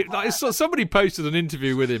 Somebody posted an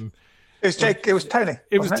interview with him. It was Jake. It was Tony.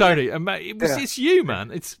 It was Tony. And it's you,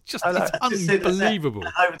 man. It's just unbelievable.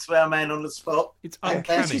 Over to our man on the spot. It's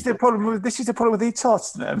uncanny. This is the problem with the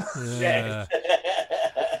Tottenham. Yeah.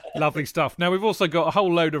 Lovely stuff. Now, we've also got a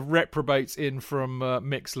whole load of reprobates in from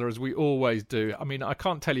Mixlr, as we always do. I mean, I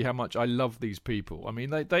can't tell you how much I love these people. I mean,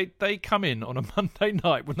 they come in on a Monday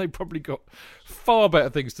night when they probably got far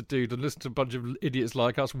better things to do than listen to a bunch of idiots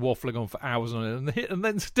like us waffling on for hours on it. And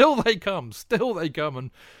then still they come,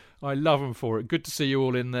 and I love them for it. Good to see you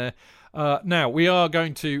all in there. Now, we are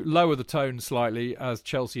going to lower the tone slightly, as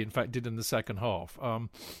Chelsea, in fact, did in the second half.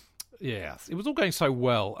 Yeah, it was all going so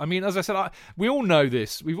well. I mean, as I said, we all know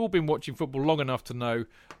this. We've all been watching football long enough to know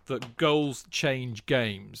that goals change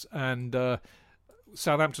games. And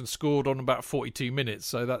Southampton scored on about 42 minutes,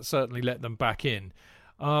 so that certainly let them back in.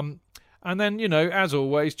 And then, as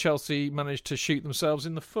always, Chelsea managed to shoot themselves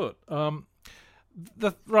in the foot. I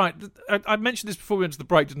mentioned this before we went to the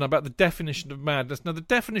break, didn't I, about the definition of madness. Now, the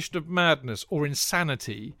definition of madness or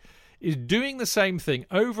insanity is doing the same thing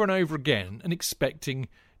over and over again and expecting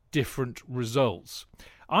different results.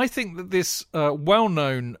 I think that this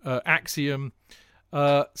well-known axiom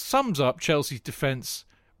sums up Chelsea's defence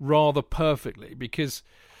rather perfectly because,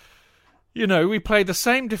 we play the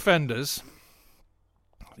same defenders,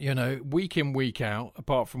 week in, week out,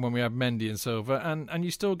 apart from when we have Mendy and Silva, and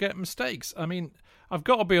you still get mistakes. I mean, I've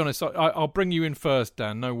got to be honest. I'll bring you in first,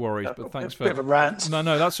 Dan. No worries. But thanks for a bit of a rant. No,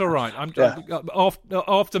 that's all right.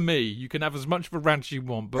 After me, you can have as much of a rant as you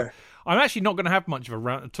want. But I'm actually not going to have much of a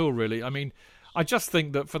rant at all, really. I mean, I just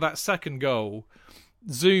think that for that second goal,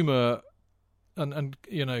 Zuma and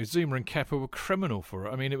Zuma and Kepa were criminal for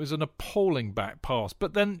it. I mean, it was an appalling back pass.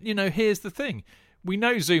 But then, here's the thing. We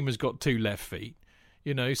know Zuma's got 2 left feet,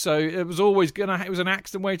 so it was always it was an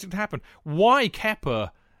accident waiting to happen. Why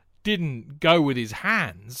Kepa didn't go with his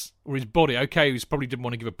hands or his body? Okay, he probably didn't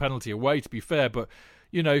want to give a penalty away, to be fair, but,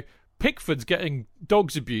 Pickford's getting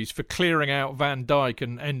dog's abuse for clearing out Van Dijk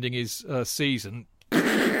and ending his season.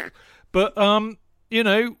 But,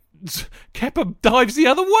 Kepa dives the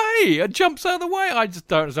other way and jumps out of the way. I just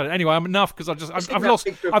don't understand it. Anyway, I'm enough because I've lost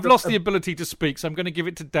the ability to speak, so I'm going to give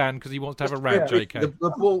it to Dan because he wants to have a rant, JK.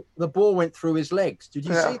 The ball went through his legs. Did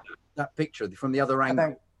you see that picture from the other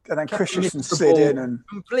angle? And then Christensen slid in and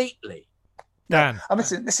completely. Dan.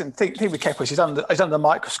 Listen. Think with Kepa, he's under the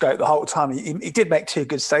microscope the whole time. He did make 2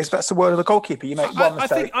 good saves, but that's the word of the goalkeeper. You make one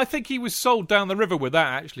mistake. I think he was sold down the river with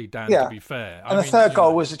that, actually, Dan, to be fair. And the third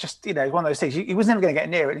goal was just, one of those things. He was never going to get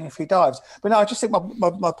near it if he dives. But no, I just think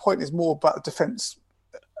my point is more about the defence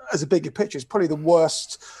as a bigger picture. It's probably the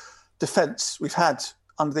worst defence we've had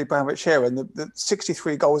under the Abramovich era, and the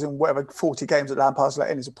 63 goals in 40 games that Lampard's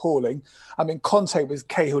let in is appalling. I mean, Conte with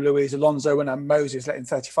Cahill, Luiz, Alonso and Moses let in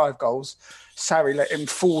 35 goals. Sarri let in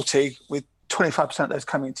 40 with 25% of those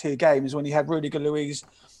coming in 2 games when he had Rudiger, Luiz,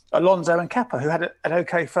 Alonso and Kepa, who had an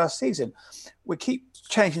okay first season. We keep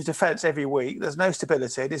changing defence every week. There's no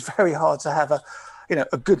stability. It is very hard to have a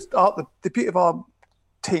good... The beauty of our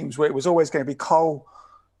teams where it was always going to be Cole,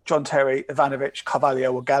 John Terry, Ivanovic,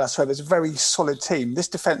 Carvalho or Gallas. So there's a very solid team. This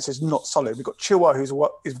defence is not solid. We've got Chilwell,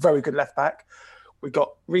 who's very good left back. We've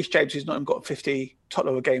got Reece James, who's not even got 50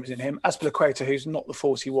 top-level games in him. Azpilicueta, who's not the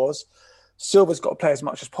force he was. Silva's got to play as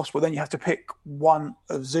much as possible. Then you have to pick one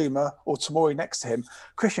of Zuma or Tomori next to him.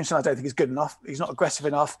 Christensen, I don't think is good enough. He's not aggressive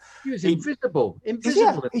enough. He was invisible. He's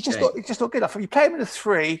just not good enough. If you play him in a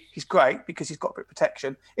 3, he's great because he's got a bit of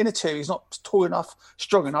protection. In a 2, he's not tall enough,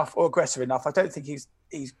 strong enough, or aggressive enough. I don't think he's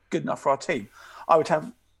good enough for our team. I would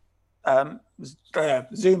have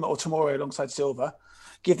Zuma or Tomori alongside Silva.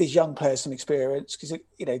 Give these young players some experience because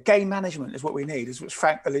game management is what we need, is what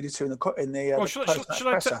Frank alluded to in the.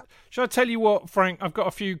 Should I tell you what, Frank? I've got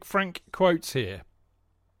a few Frank quotes here.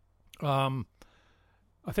 I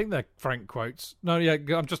think they're Frank quotes. No, yeah,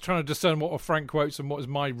 I'm just trying to discern what are Frank quotes and what is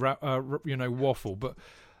my waffle. But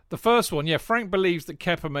the first one, Frank believes that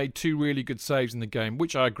Kepa made 2 really good saves in the game,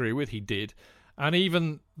 which I agree with. He did, and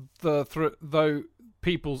even though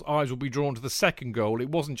people's eyes will be drawn to the second goal, it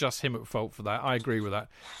wasn't just him at fault for that. I agree with that.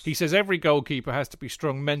 He says every goalkeeper has to be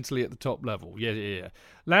strong mentally at the top level. Yeah.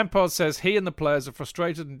 Lampard says he and the players are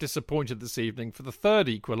frustrated and disappointed this evening. For the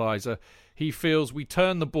 3rd equaliser, he feels we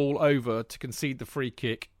turned the ball over to concede the free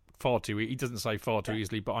kick far too easily. He doesn't say far too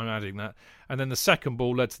easily, but I'm adding that. And then the second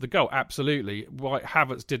ball led to the goal. Absolutely. Why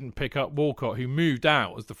Havertz didn't pick up Walcott, who moved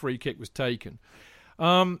out as the free kick was taken.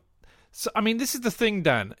 So, I mean, this is the thing,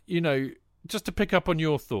 Dan, just to pick up on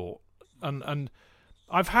your thought, and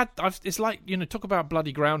it's like, talk about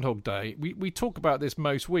bloody Groundhog Day. We talk about this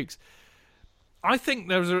most weeks. I think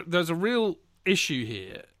there's a real issue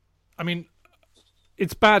here. I mean,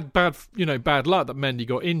 it's bad luck that Mendy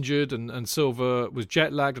got injured and Silva was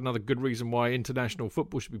jet lagged. Another good reason why international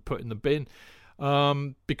football should be put in the bin.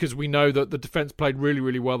 Because we know that the defence played really,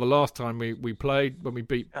 really well the last time we played when we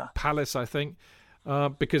beat Palace, I think.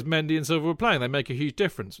 Because Mendy and Silva were playing, they make a huge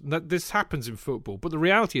difference. This happens in football, but the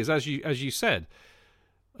reality is, as you said,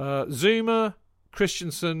 Zuma,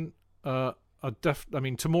 Christensen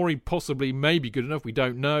Tomori possibly may be good enough. We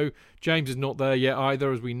don't know. James is not there yet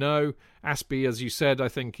either, as we know. Aspie, as you said, I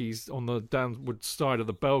think he's on the downward side of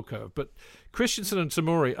the bell curve. But Christensen and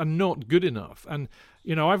Tomori are not good enough. And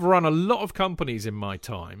I've run a lot of companies in my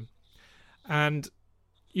time, and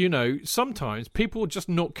sometimes people are just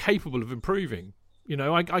not capable of improving.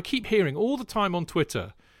 I keep hearing all the time on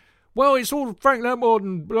Twitter, well, it's all Frank Lampard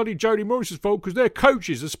and bloody Jody Morris's fault because their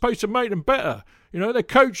coaches are supposed to make them better. Their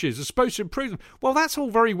coaches are supposed to improve them. Well, that's all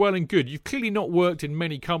very well and good. You've clearly not worked in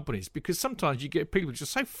many companies because sometimes you get people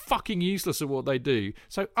just so fucking useless at what they do,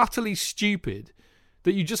 so utterly stupid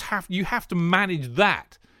that you have to manage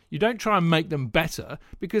that. You don't try and make them better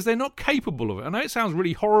because they're not capable of it. I know it sounds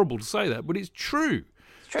really horrible to say that, but it's true.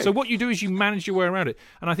 So what you do is you manage your way around it.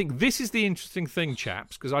 And I think this is the interesting thing,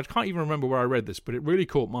 chaps, because I can't even remember where I read this, but it really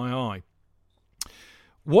caught my eye.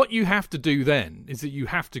 What you have to do then is that you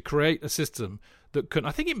have to create a system that can...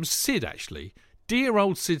 I think it was Sid, actually. Dear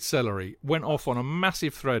old Sid Celery went off on a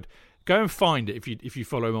massive thread. Go and find it if you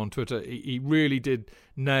follow him on Twitter. He really did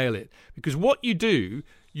nail it. Because what you do,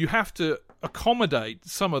 you have to accommodate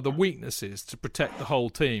some of the weaknesses to protect the whole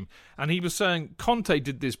team. And he was saying Conte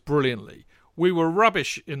did this brilliantly. We were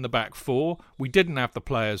rubbish in the back 4. We didn't have the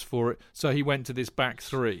players for it, so he went to this back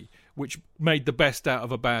 3. which made the best out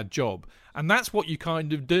of a bad job. And that's what you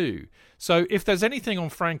kind of do. So if there's anything on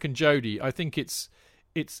Frank and Jody, I think it's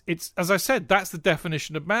as I said, that's the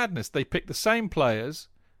definition of madness. They pick the same players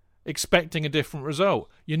expecting a different result.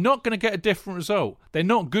 You're not going to get a different result. They're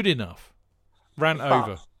not good enough. Rant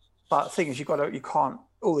over. But the thing is, you can't,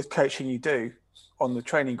 all this coaching you do on the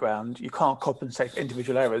training ground, you can't compensate for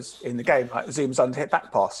individual errors in the game, like Zoom's hit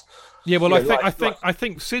back pass. Yeah, well, I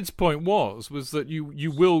think Sid's point was that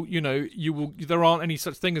you will there aren't any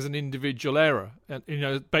such thing as an individual error,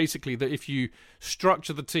 and basically that if you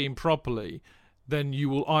structure the team properly, then you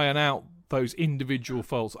will iron out those individual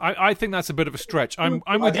faults. I think that's a bit of a stretch. I'm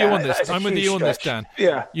with you on this. I'm with you on this, Dan.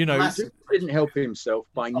 Yeah, didn't help himself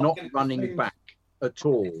by not running back at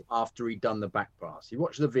all after he'd done the back pass. He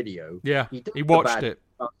watched the video. Yeah, he watched it,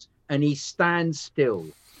 and he stands still.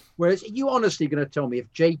 Whereas, are you honestly going to tell me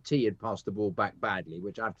if JT had passed the ball back badly,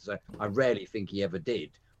 which I have to say I rarely think he ever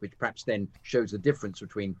did, which perhaps then shows the difference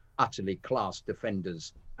between utterly class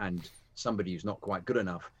defenders and somebody who's not quite good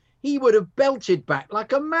enough, he would have belted back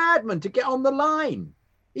like a madman to get on the line.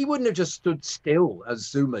 He wouldn't have just stood still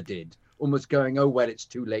as Zuma did, almost going, oh, well, it's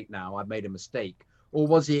too late now. I've made a mistake. Or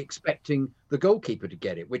was he expecting the goalkeeper to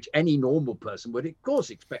get it, which any normal person would, of course,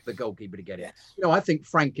 expect the goalkeeper to get it. I think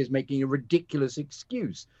Frank is making a ridiculous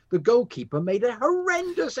excuse. The goalkeeper made a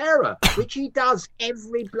horrendous error, which he does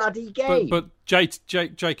every bloody game. But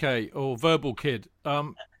JK or Verbal Kid,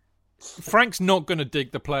 Frank's not going to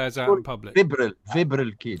dig the players out in public.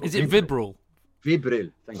 Vibral Kid. Is it Vibral?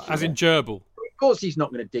 Vibral, thank you. As in gerbil. Of course he's not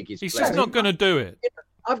going to dig his He's players. just not going to do it.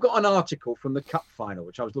 I've got an article from the Cup final,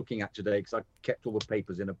 which I was looking at today because I kept all the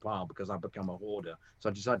papers in a pile because I've become a hoarder. So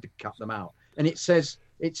I decided to cut them out. And it says,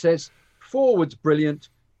 forwards brilliant.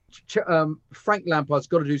 Frank Lampard's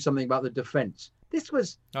got to do something about the defence. This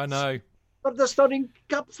was... I know. The starting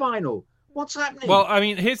Cup final. What's happening? Well, I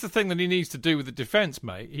mean, here's the thing that he needs to do with the defence,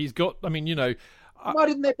 mate. He's got, I mean, why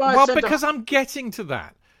didn't they buy a centre? Well, because I'm getting to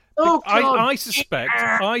that. Oh, I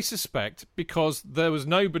suspect because there was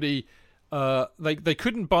nobody... they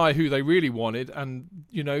couldn't buy who they really wanted, and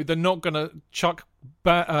they're not going to chuck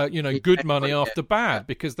good money after bad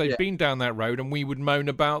because they've been down that road, and we would moan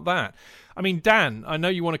about that. I mean, Dan, I know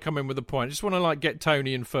you want to come in with a point. I just want to get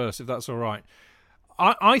Tony in first, if that's all right.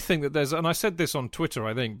 I think that there's, and I said this on Twitter,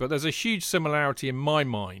 I think, but there's a huge similarity in my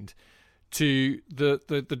mind to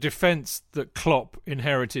the defence that Klopp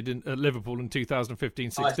inherited at Liverpool in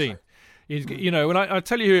 2015-16. And I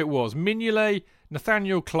tell you who it was: Mignolet,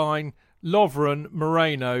 Nathaniel Klein, Lovren,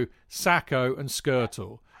 Moreno, Sacco and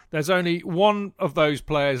Skirtle. There's only one of those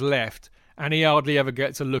players left, and he hardly ever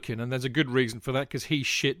gets a look in, and there's a good reason for that because he's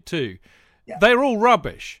shit too. Yeah. They're all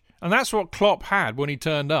rubbish, and that's what Klopp had when he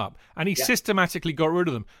turned up, and he systematically got rid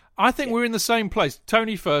of them. I think we're in the same place.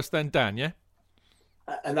 Tony first, then Dan, yeah?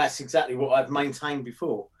 And that's exactly what I've maintained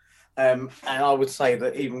before. And I would say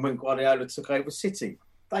that even when Guardiola took over City,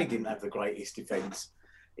 they didn't have the greatest defence.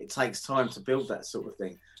 It takes time to build that sort of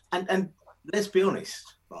thing. And let's be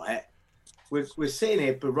honest, right? We're sitting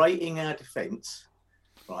here berating our defence,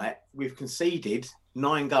 right? We've conceded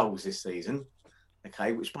 9 goals this season,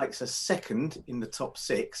 okay, which makes us second in the top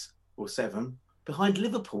 6 or 7 behind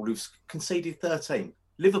Liverpool, who've conceded 13.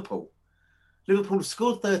 Liverpool have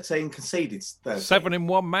scored 13, conceded 13. 7 in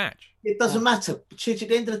one match. It doesn't matter. Chidge, at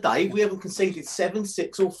the end of the day, we haven't conceded 7,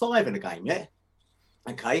 6 or 5 in a game yet.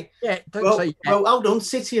 Okay. Yeah. Well, hold on.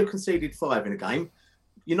 City have conceded 5 in a game.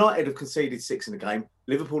 United have conceded 6 in a game.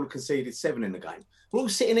 Liverpool have conceded 7 in a game. We're all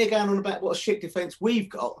sitting here going on about what a shit defence we've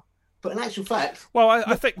got. But in actual fact... Well,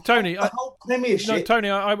 I think, Tony... The whole Premiership... No, Tony,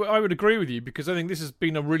 I would agree with you because I think this has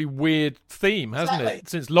been a really weird theme, hasn't it?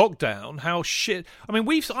 Since lockdown, how shit... I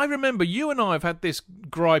mean, I remember you and I have had this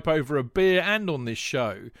gripe over a beer and on this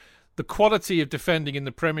show. The quality of defending in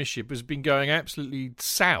the Premiership has been going absolutely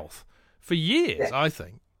south for years, I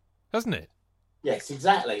think. Hasn't it? Yes,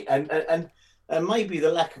 exactly. And maybe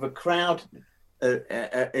the lack of a crowd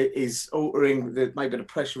is altering, maybe the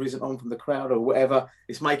pressure isn't on from the crowd or whatever.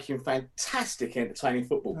 It's making fantastic, entertaining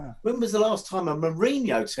football. Yeah. When was the last time a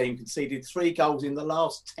Mourinho team conceded 3 goals in the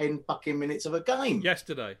last 10 fucking minutes of a game?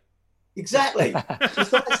 Yesterday. Exactly.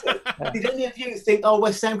 Did any of you think,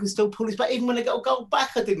 West Ham can still pull this back? Even when they got a goal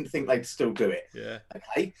back, I didn't think they'd still do it. Yeah.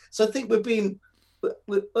 Okay. So I think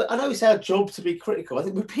I know it's our job to be critical. I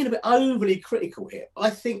think we're being a bit overly critical here. I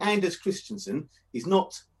think Anders Christensen is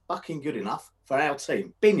not fucking good enough for our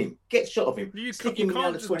team. Bin him. Get shot of him. Stick him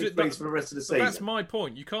down the 23s for the rest of the season. That's my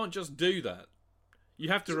point. You can't just do that. You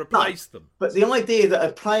have to replace them. But the idea that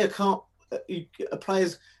a player can't... you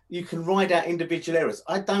can ride out individual errors.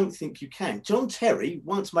 I don't think you can. John Terry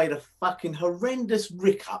once made a fucking horrendous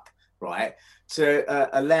rick-up right,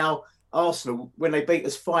 to allow Arsenal, when they beat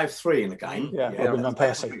us 5-3 in the game. Robin Van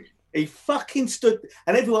Persie. He fucking stood,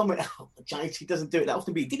 and everyone went, "Oh, James, he doesn't do it that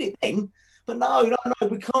often." But he did it then. But no,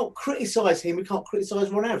 we can't criticise him. We can't criticise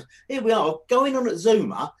Ron Harris. Here we are, going on at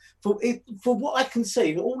Zuma, for what I can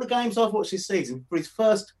see, all the games I've watched this season, for his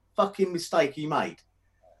first fucking mistake he made.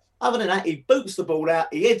 Other than that, he boots the ball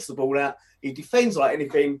out, he heads the ball out, he defends like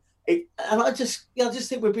anything. And I just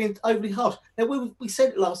think we're being overly harsh. Now, we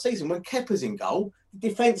said it last season, when Kepa's in goal, the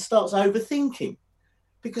defence starts overthinking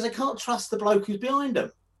because they can't trust the bloke who's behind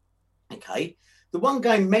them. Okay, the one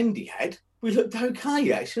game Mendy had, we looked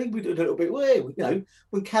okay, actually. We did a little bit weird,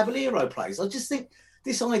 when Caballero plays. I just think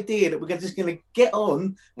this idea that we're just going to get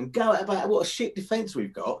on and go about what a shit defence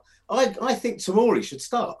we've got, I think Tomori should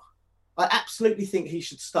start. I absolutely think he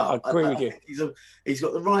should start. I agree with you. He's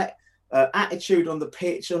got the right attitude on the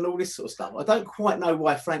pitch and all this sort of stuff. I don't quite know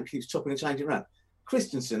why Frank keeps chopping and changing around.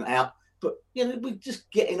 Christensen out, but we're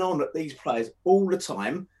just getting on at these players all the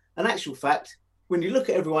time. In actual fact, when you look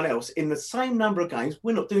at everyone else in the same number of games,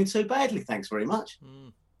 we're not doing too badly. Thanks very much.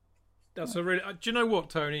 That's a really. Do you know what,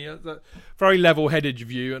 Tony? Very level-headed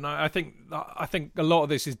view, and I think a lot of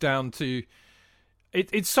this is down to.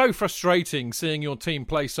 It's so frustrating seeing your team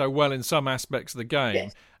play so well in some aspects of the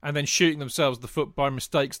game and then shooting themselves in the foot by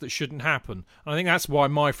mistakes that shouldn't happen. And I think that's why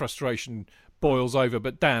my frustration boils over.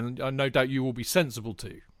 But Dan, I no doubt you will be sensible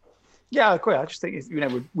too. Yeah, I agree. I just think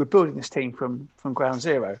we're building this team from ground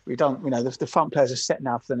zero. We don't, the front players are set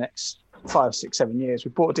now for the next 5, 6, 7 years.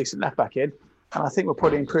 We brought a decent left back in, and I think we'll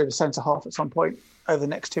probably improve the centre half at some point over the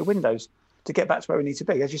next 2 windows to get back to where we need to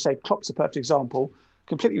be. As you say, Klopp's a perfect example.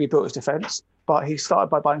 Completely rebuilt his defence, but he started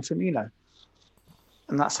by buying Firmino,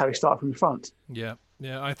 and that's how he started from the front. Yeah,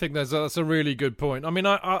 I think that's a really good point. I mean,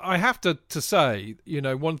 I have to say,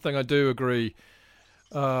 one thing I do agree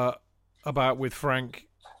about with Frank,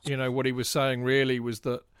 what he was saying really was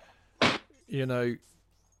that,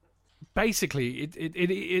 basically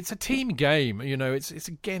it's a team game. It's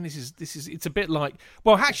again, it's a bit like.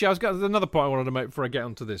 Well, actually, there's another point I wanted to make before I get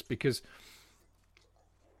onto this, because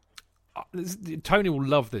Tony will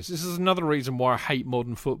love this. This is another reason why I hate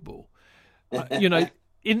modern football.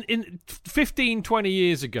 In 15, 20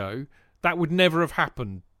 years ago, that would never have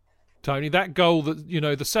happened, Tony. That goal,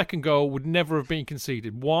 the second goal would never have been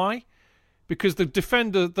conceded. Why? Because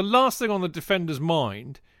the last thing on the defender's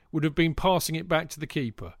mind would have been passing it back to the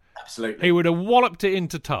keeper. Absolutely. He would have walloped it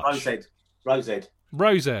into touch.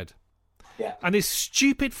 Rosed. Yeah. And this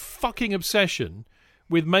stupid fucking obsession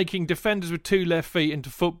with making defenders with 2 left feet into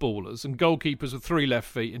footballers and goalkeepers with 3 left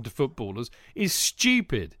feet into footballers is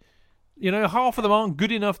stupid. Half of them aren't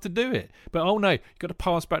good enough to do it. But, you've got to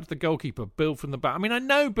pass back to the goalkeeper, build from the back. I mean, I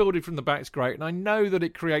know building from the back is great, and I know that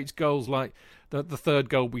it creates goals like the third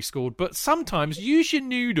goal we scored. But sometimes use your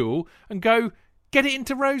noodle and go get it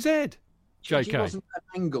into Rosed. JK. He wasn't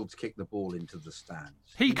angled to kick the ball into the stands.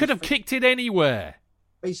 He could have kicked it anywhere.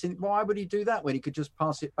 Why would he do that when he could just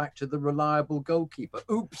pass it back to the reliable goalkeeper?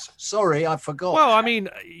 Oops, sorry, I forgot. Well, I mean,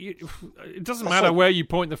 it doesn't matter where you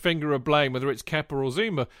point the finger of blame, whether it's Kepa or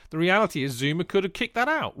Zuma. The reality is Zuma could have kicked that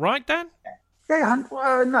out, right, Dan? Yeah,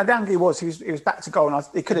 no, the angle he was back to goal, and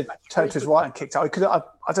he could have turned to his right and kicked out. He could have,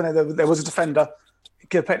 I don't know, there was a defender. He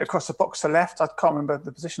could have played across the box to left. I can't remember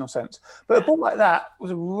the positional sense. But a ball like that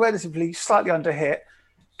was a relatively slightly under hit.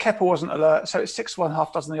 Kepa wasn't alert, so it's 6-1,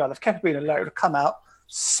 half dozen the other. If Kepa had been alert, it would have come out,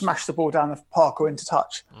 smash the ball down the park or into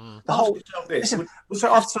touch. The whole. Listen,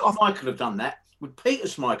 after Schmeichel have done that, would Peter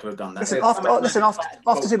Schmeichel have done that?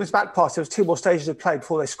 After Zuma's back pass, there was 2 more stages of play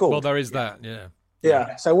before they scored. Well, there is that, yeah.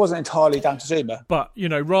 Yeah, so it wasn't entirely down to Zuma. But,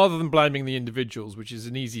 rather than blaming the individuals, which is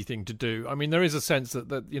an easy thing to do, I mean, there is a sense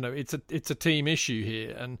that it's a team issue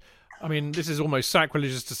here. And, I mean, this is almost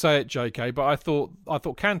sacrilegious to say it, JK, but I thought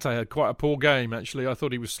Kante had quite a poor game, actually. I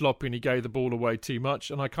thought he was sloppy and he gave the ball away too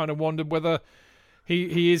much. And I kind of wondered whether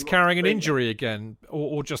he is carrying an injury again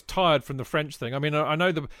or just tired from the French thing. I mean, I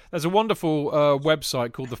know there's a wonderful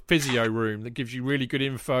website called the Physio Room that gives you really good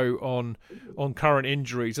info on current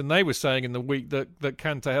injuries. And they were saying in the week that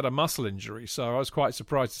Kante had a muscle injury. So I was quite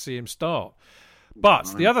surprised to see him start.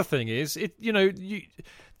 But the other thing is,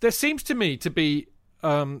 there seems to me to be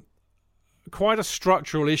quite a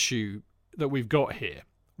structural issue that we've got here,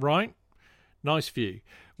 right? Nice view.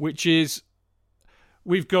 Which is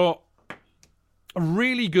we've got a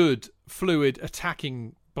really good, fluid,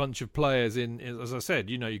 attacking bunch of players in, as I said,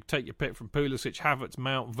 you take your pick from Pulisic, Havertz,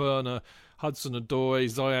 Mount, Werner, Hudson-Odoi,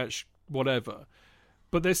 Ziyech, whatever.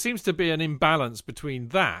 But there seems to be an imbalance between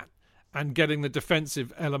that and getting the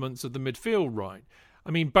defensive elements of the midfield right.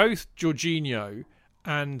 I mean, both Jorginho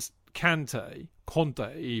and Conte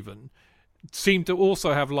even, seem to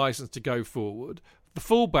also have license to go forward. The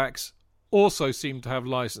fullbacks also seem to have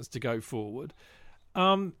license to go forward.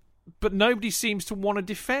 But nobody seems to want to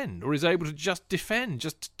defend or is able to just defend,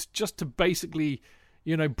 just to basically,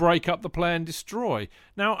 break up the play and destroy.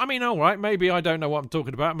 Now, I mean, all right, maybe I don't know what I'm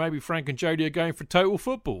talking about. Maybe Frank and Jody are going for total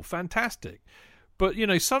football. Fantastic. But,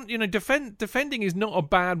 defending is not a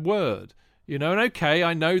bad word. And okay,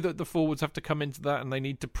 I know that the forwards have to come into that and they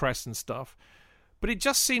need to press and stuff. But it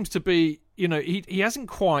just seems to be, he hasn't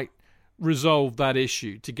quite resolved that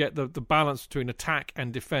issue to get the balance between attack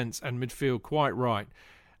and defence and midfield quite right.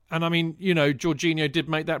 And I mean, Jorginho did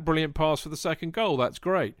make that brilliant pass for the second goal. That's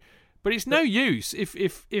great. But it's no use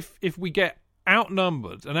if we get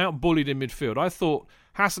outnumbered and outbullied in midfield. I thought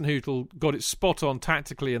Hasenhüttl got it spot on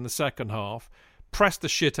tactically in the second half, pressed the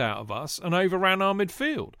shit out of us and overran our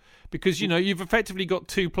midfield. Because, you've effectively got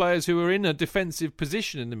two players who are in a defensive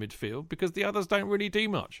position in the midfield because the others don't really do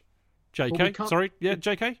much. JK? Sorry? Yeah,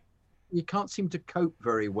 JK? You can't seem to cope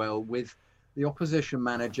very well with the opposition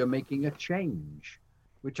manager making a change,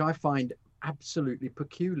 which I find absolutely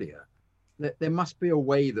peculiar. There must be a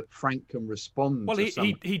way that Frank can respond. Well,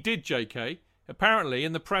 he did, JK. Apparently,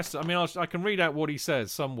 in the press, I mean, I can read out what he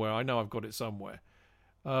says somewhere. I know I've got it somewhere.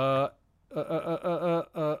 Oh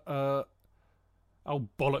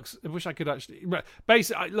bollocks! I wish I could actually.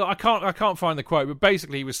 Basically, look, I can't find the quote, but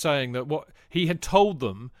basically, he was saying that what he had told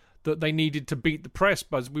them that they needed to beat the press,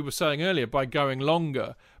 as we were saying earlier, by going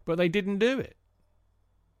longer, but they didn't do it.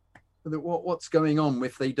 What's going on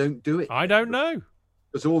if they don't do it? I don't know.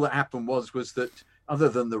 Because all that happened was that other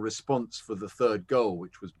than the response for the third goal,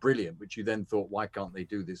 which was brilliant, which you then thought, why can't they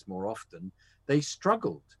do this more often? They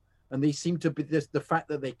struggled, and they seem to be the fact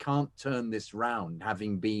that they can't turn this round,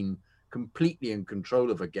 having been completely in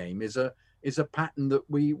control of a game, is a pattern that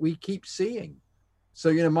we keep seeing.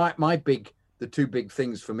 So the two big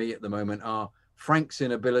things for me at the moment are Frank's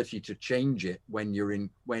inability to change it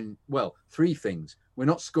three things. We're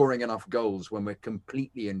not scoring enough goals when we're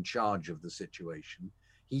completely in charge of the situation.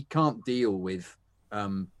 He can't deal with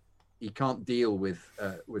the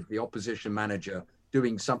opposition manager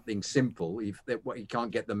doing something simple if he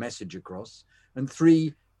can't get the message across. And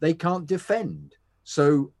three, they can't defend.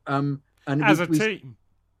 So as a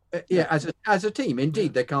team,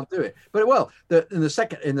 indeed, they can't do it. But in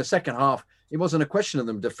the second half, it wasn't a question of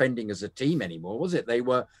them defending as a team anymore, was it? They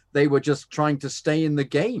were just trying to stay in the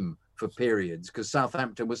game for periods because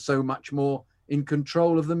Southampton was so much more in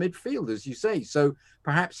control of the midfield, as you say. So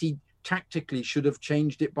perhaps he tactically should have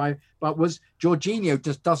changed it but Jorginho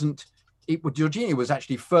just doesn't. Jorginho was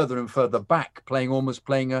actually further and further back, playing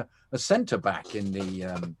a centre back in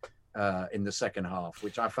the second half,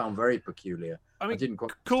 which I found very peculiar. I mean, I didn't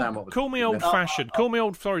quite understand what was. Call me old-fashioned.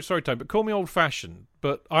 Sorry, Tony, but call me old-fashioned.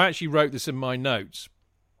 But I actually wrote this in my notes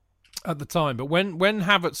at the time. But when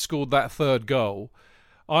Havertz scored that third goal,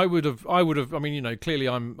 I would have. I mean, clearly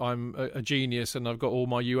I'm a genius and I've got all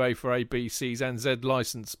my UEFA A, B, C's and Z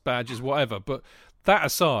license badges, whatever. But that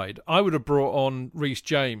aside, I would have brought on Reece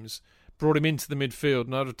James, brought him into the midfield,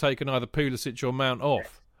 and I'd have taken either Pulisic or Mount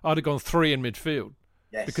off. I'd have gone three in midfield.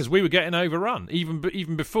 Yes. Because we were getting overrun even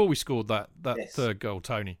before we scored that third goal,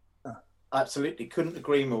 Tony. Absolutely, couldn't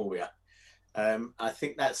agree more with you. I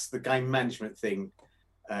think that's the game management thing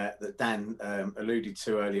that Dan alluded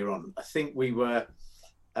to earlier on. I think we were.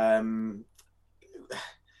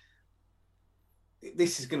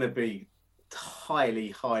 This is going to be highly,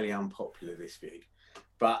 highly unpopular, this view,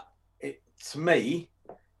 but to me,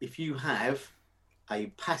 if you have a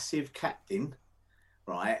passive captain,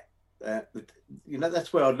 right.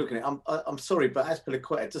 That's where I'd look at it. I'm sorry, but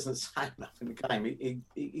Azpilicueta doesn't say enough in the game.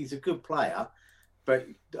 He's a good player, but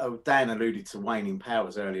Dan alluded to waning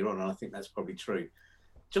powers earlier on, and I think that's probably true.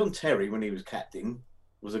 John Terry, when he was captain,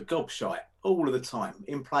 was a gobshite all of the time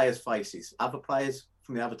in players' faces, other players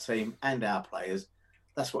from the other team and our players.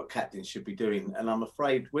 That's what captains should be doing. And I'm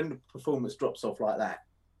afraid when the performance drops off like that,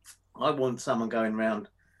 I want someone going around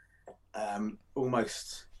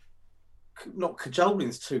almost. Not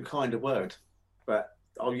cajoling's too kind a word, but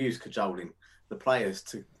I'll use cajoling the players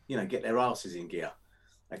to, get their asses in gear,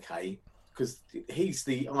 okay? Because he's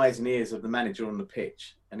the eyes and ears of the manager on the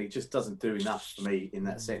pitch, and he just doesn't do enough for me in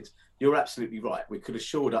that sense. You're absolutely right. We could have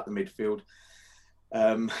shored up the midfield.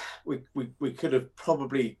 We could have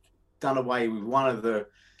probably done away with one of the,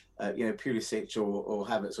 Pulisic or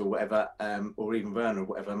Havertz or whatever, or even Werner or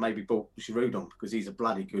whatever. Maybe brought Giroud on because he's a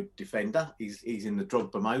bloody good defender. He's in the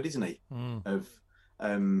Drogba mode, isn't he? Of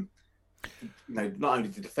not only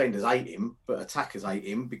do defenders hate him, but attackers hate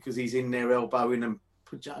him because he's in there elbowing and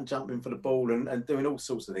jumping for the ball and doing all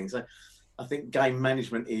sorts of things. So I think game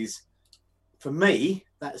management is, for me,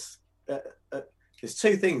 that's there's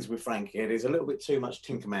two things with Frankie here. There's a little bit too much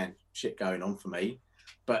Tinkerman shit going on for me,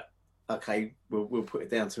 but okay, we'll put it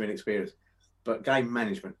down to inexperience. But game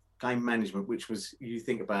management, which was, you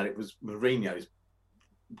think about it, was Mourinho's.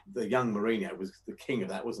 The young Mourinho was the king of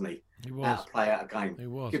that, wasn't he? He was. Out of play, out of game. He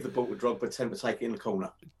was. Give the ball to Drogba, tend to take it in the corner.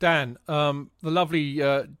 Dan, the lovely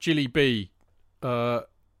Gilly B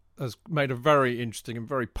has made a very interesting and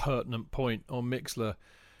very pertinent point on Mixlr.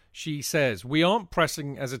 She says, we aren't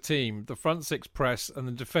pressing as a team. The front six press and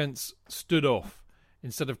the defence stood off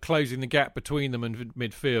instead of closing the gap between them and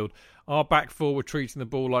midfield. Our back four were treating the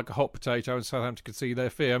ball like a hot potato and Southampton could see their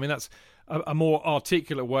fear. I mean, that's a more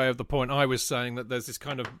articulate way of the point I was saying, that there's this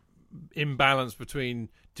kind of imbalance between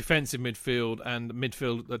defensive midfield and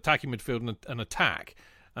attacking midfield and attack.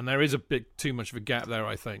 And there is a bit too much of a gap there,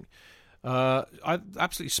 I think. I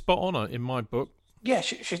absolutely spot on in my book. Yeah,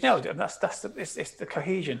 she's nailed it. And it's the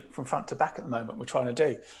cohesion from front to back at the moment we're trying to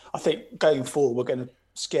do. I think going forward, we're going to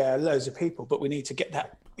scare loads of people, but we need to get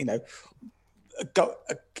that,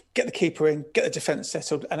 get the keeper in, get the defence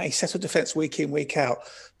settled, and a settled defence week in, week out.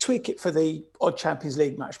 Tweak it for the odd Champions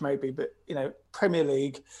League match maybe, but Premier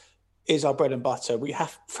League is our bread and butter.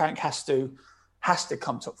 Frank has to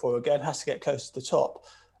come top four again, has to get close to the top,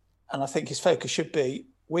 and I think his focus should be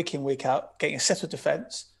week in, week out, getting a settled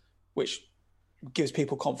defence, which gives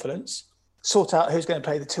people confidence. Sort out who's going to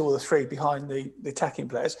play the 2 or the 3 behind the attacking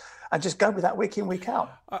players, and just go with that week in, week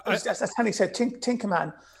out. As Tony said,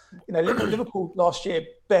 Tinkerman. Liverpool last year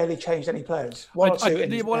barely changed any players.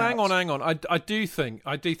 Hang on. I do think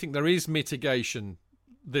there is mitigation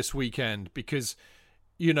this weekend because,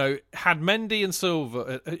 had Mendy and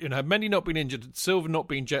Silva, had Mendy not been injured, Silva not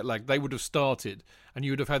been jet lagged, they would have started, and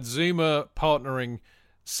you would have had Zuma partnering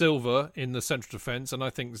Silva in the central defence, and I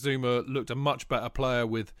think Zuma looked a much better player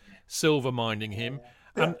with Silva minding him.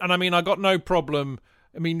 Yeah. And I mean, I got no problem.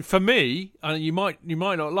 I mean, for me, and you might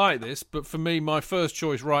not like this, but for me, my first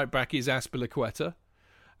choice right back is Azpilicueta,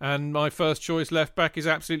 and my first choice left back is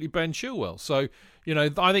absolutely Ben Chilwell. So,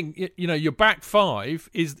 I think your back five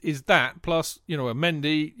is that plus a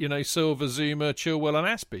Mendy, Silva, Zuma, Chilwell, and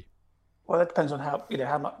Aspie. Well, that depends on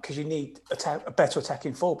how much, because you need a better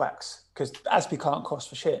attacking fullbacks, because Aspie can't cross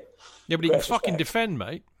for shit. Yeah, but he can fucking defend,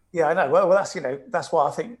 mate. Yeah, I know. Well, that's why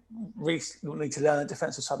I think Reece will need to learn the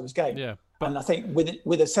defensive side of his game. Yeah. And I think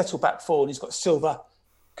with a settled back four, and he's got Silva,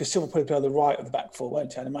 because Silva probably play on the right of the back four,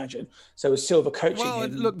 won't he? I'd imagine. So with Silva coaching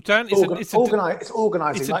him, look, Dan, it's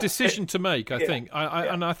organising. It's a decision to make, I think.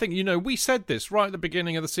 And I think we said this right at the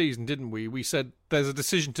beginning of the season, didn't we? We said there's a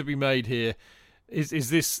decision to be made here. Is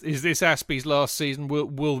this Aspie's last season?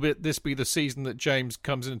 Will this be the season that James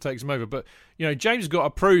comes in and takes him over? But James has got to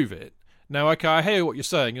prove it. Now, okay, I hear what you're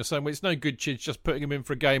saying. You're saying, well, it's no good, Chidge, just putting him in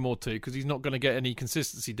for a game or two because he's not going to get any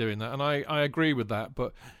consistency doing that, and I agree with that.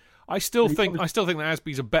 But I still think that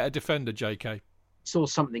Aspie's a better defender, JK. Saw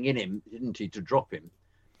something in him, didn't he, to drop him,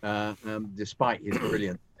 despite his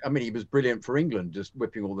brilliant. I mean, he was brilliant for England, just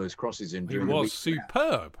whipping all those crosses in. He was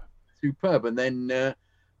superb, and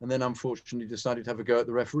then unfortunately decided to have a go at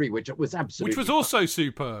the referee, which was also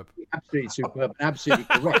superb, absolutely superb, absolutely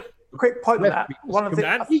correct. Quick point on that. One of the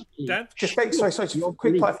Dan? Quick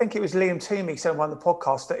point. I think it was Liam Toomey said on one of the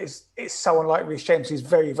podcasts that it's so unlike Reece James. He's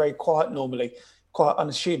very, very quiet normally, quite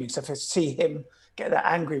unassuming. So to see him get that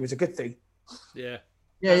angry was a good thing. Yeah.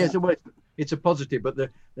 So it's a positive, but the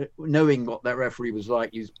knowing what that referee was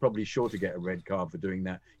like, he's probably sure to get a red card for doing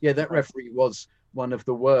that. Yeah, that referee was one of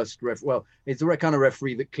the worst. It's the kind of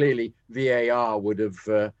referee that clearly VAR would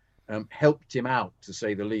have helped him out, to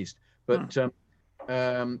say the least. But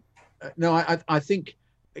no, I think,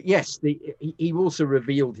 yes, he also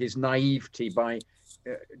revealed his naivety by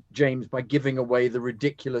James by giving away the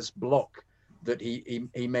ridiculous block that he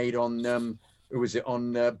made on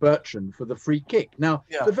Bertrand for the free kick. Now,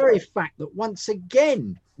 the very fact that once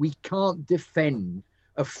again we can't defend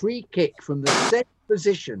a free kick from the set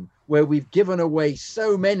position where we've given away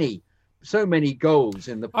so many goals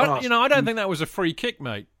in the past. I don't think that was a free kick,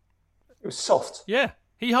 mate. It was soft. Yeah,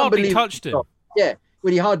 he hardly touched him. Yeah.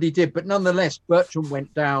 Well, he hardly did, but nonetheless, Bertrand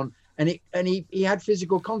went down, and he had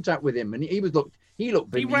physical contact with him, and he looked. He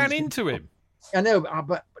ran into him. I know,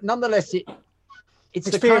 but nonetheless, it's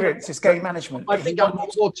experience. It's game management. I think I'm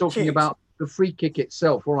more talking about the free kick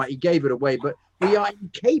itself. All right, he gave it away, but we are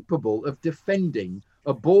incapable of defending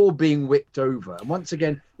a ball being whipped over. And once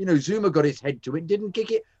again, Zuma got his head to it, didn't kick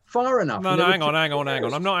it far enough. No, hang on.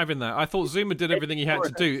 I'm not having that. I thought Zuma did everything he had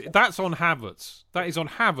to do. That's on Havertz. That is on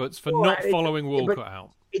Havertz for not following Walcott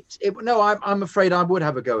out. I'm afraid I would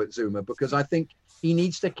have a go at Zuma because I think he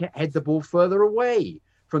needs to head the ball further away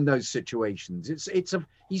from those situations.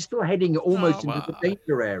 He's still heading almost into the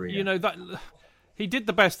danger area. You know that. He did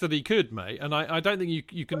the best that he could, mate, and I don't think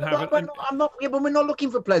you can have it. I'm not. Yeah, but we're not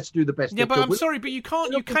looking for players to do the best. Yeah, but I'm sorry, but you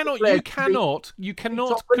can't. You cannot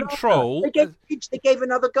control. They gave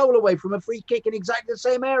another goal away from a free kick in exactly the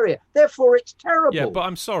same area. Therefore, it's terrible. Yeah, but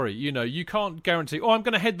I'm sorry. You can't guarantee. Oh, I'm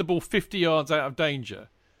going to head the ball 50 yards out of danger.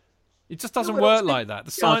 It just doesn't work like that.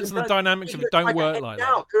 The science and the dynamics of it don't work like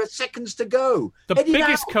that. There are seconds to go. The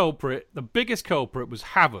biggest culprit was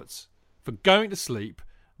Havertz for going to sleep,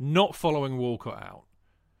 not following Walcott out.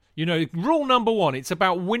 Rule number 1, it's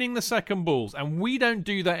about winning the second balls, and we don't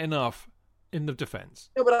do that enough in the defence.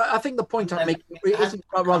 No, but I think the point I'm making isn't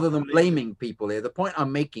rather than blaming people here. The point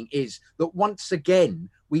I'm making is that once again,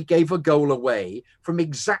 we gave a goal away from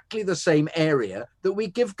exactly the same area that we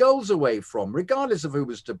give goals away from, regardless of who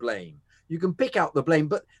was to blame. You can pick out the blame,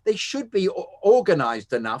 but they should be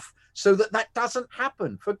organised enough so that doesn't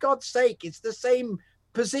happen. For God's sake, it's the same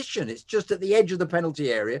position. It's just at the edge of the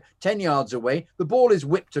penalty area, 10 yards away. The ball is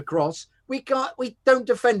whipped across. We don't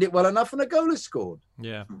defend it well enough, and a goal is scored.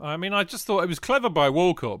 Yeah, I mean, I just thought it was clever by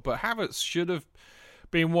Walcott, but Havertz should have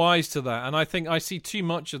been wise to that. And I think I see too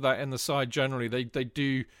much of that in the side generally. They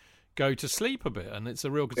do go to sleep a bit, and it's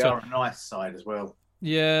a real concern. We are a nice side as well.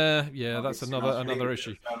 Yeah, that's another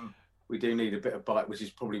issue. We do need a bit of bite, which is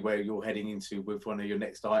probably where you're heading into with one of your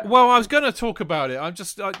next items. Well, I was going to talk about it.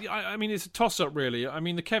 I mean, it's a toss-up, really. I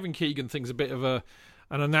mean, the Kevin Keegan thing's a bit of an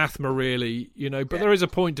anathema, really, but there is a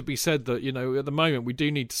point to be said that, at the moment we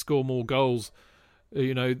do need to score more goals,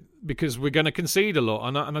 because we're going to concede a lot.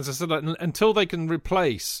 And as I said, until they can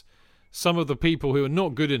replace some of the people who are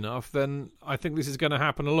not good enough, then I think this is going to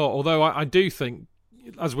happen a lot. Although I do think,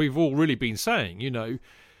 as we've all really been saying,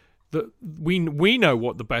 that we know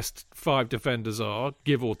what the best 5 defenders are,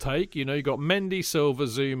 give or take. You've got Mendy, Silva,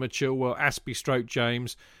 Zuma, Chilwell, Aspie,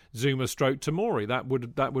 James, Zuma, Tomori.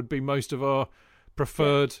 That would be most of our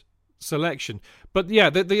preferred selection. But yeah,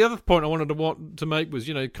 the other point I wanted to make was,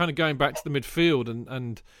 kind of going back to the midfield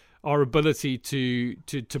and our ability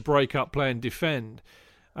to break up play and defend.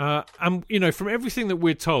 And from everything that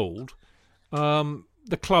we're told,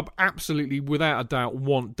 the club absolutely, without a doubt,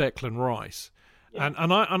 want Declan Rice. Yeah.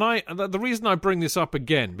 And the reason I bring this up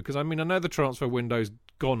again, because I know the transfer window's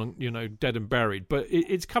gone, dead and buried, but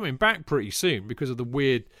it's coming back pretty soon because of the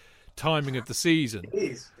weird timing of the season. It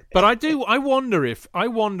is. But I wonder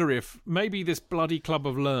if maybe this bloody club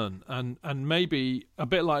have learned, and maybe a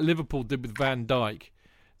bit like Liverpool did with Van Dijk,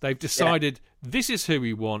 they've decided this is who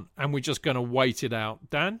we want, and we're just going to wait it out.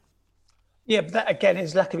 Dan? Yeah, but that again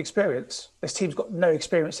is lack of experience. This team's got no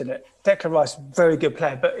experience in it. Declan Rice, very good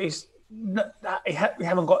player, but we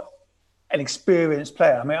haven't got an experienced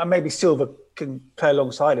player. I mean, maybe Silva can play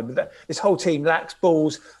alongside him, but this whole team lacks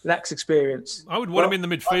balls, lacks experience. I would want him in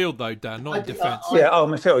the midfield, though, Dan, not in defence.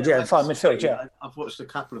 Midfield. I've watched a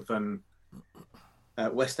couple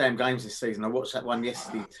of West Ham games this season. I watched that one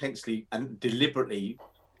yesterday, intensely and deliberately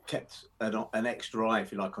kept an extra eye,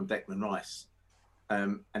 if you like, on Declan Rice.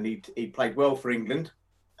 And he played well for England.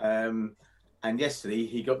 And yesterday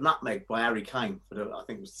he got nutmegged by Harry Kane for I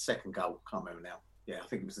think it was the second goal. Can't remember now. Yeah, I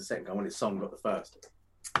think it was the second goal when his son got the first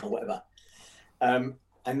or whatever. And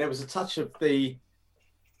there was a touch of the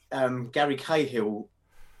Gary Cahill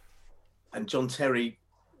and John Terry.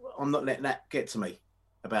 I'm not letting that get to me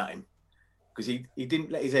about him because he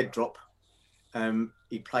didn't let his head drop.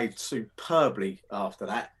 He played superbly after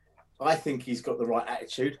that. I think he's got the right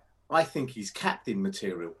attitude. I think he's captain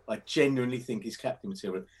material. I genuinely think he's captain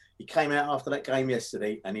material. He came out after that game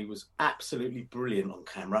yesterday and he was absolutely brilliant on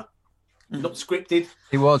camera. Not scripted.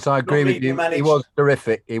 He was, I agree with you. Managed. He was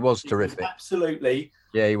terrific. He was terrific. Absolutely.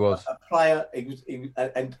 Yeah, he was. A player,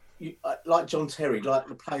 like John Terry, like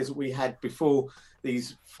the players that we had before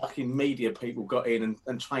these fucking media people got in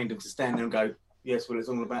and trained them to stand there and go, yes, well, it's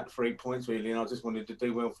all about 3 points, really, and I just wanted to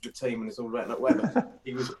do well for the team and it's all about that, whatever.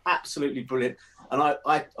 He was absolutely brilliant. And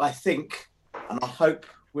I think, and I hope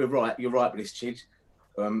we're right, you're right with this, Chidge,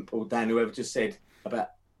 or Dan, whoever just said,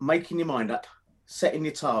 about making your mind up, setting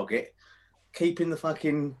your target, keeping the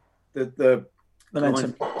fucking the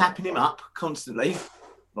momentum, tapping him up constantly,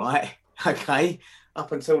 right? Okay,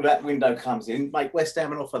 up until that window comes in, make West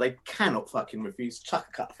Ham an offer they cannot fucking refuse. Chuck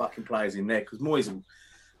a couple of fucking players in there because Moyes will,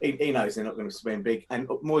 he knows they're not going to spend big, and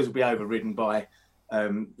Moyes will be overridden by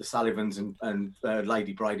the Sullivans and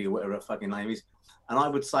Lady Brady or whatever her fucking name is. And I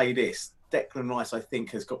would say this: Declan Rice, I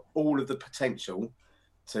think, has got all of the potential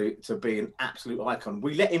to be an absolute icon.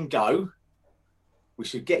 We let him go. We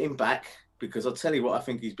should get him back. Because I'll tell you what, I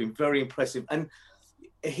think he's been very impressive. And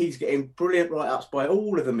he's getting brilliant write-ups by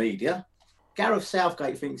all of the media. Gareth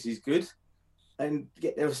Southgate thinks he's good. and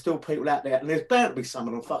yet there are still people out there, and there's bound to be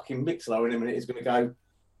someone on fucking Mixler in a minute who's going to go,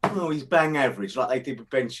 oh, he's bang average, like they did with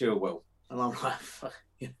Ben Chilwell. And I'm like, fuck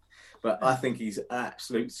yeah. But I think he's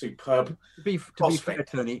absolute superb. To be fair,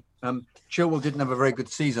 Tony, Chilwell didn't have a very good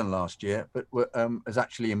season last year, but has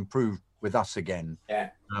actually improved with us again. Yeah.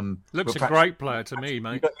 Looks a great player to me,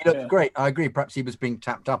 mate. He looked great. I agree. Perhaps he was being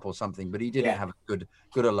tapped up or something, but he didn't have a good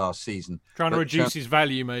last season. Trying to reduce his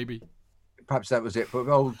value, maybe. Perhaps that was it. But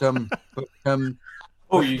oh,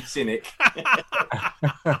 you cynic.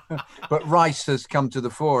 But Rice has come to the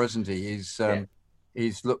fore, hasn't he?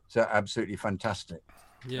 He's looked absolutely fantastic.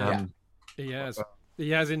 Yeah, he has.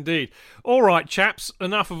 He has indeed. All right, chaps,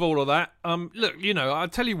 enough of all of that. Look, I'll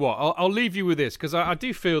tell you what, I'll leave you with this, because I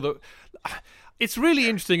do feel that it's really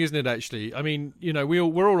interesting, isn't it, actually? I mean,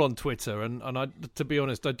 we're all on Twitter, and to be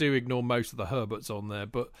honest, I do ignore most of the Herberts on there,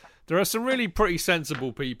 but there are some really pretty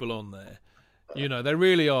sensible people on there. They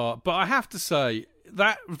really are. But I have to say,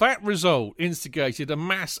 that result instigated a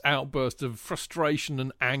mass outburst of frustration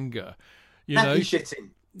and anger. Happy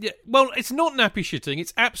shitting. Yeah, well, it's not nappy shitting.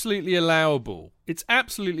 It's absolutely allowable.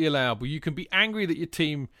 You can be angry that your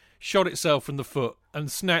team shot itself in the foot and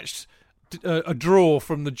snatched a draw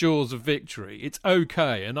from the jaws of victory. It's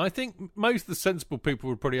okay, and I think most of the sensible people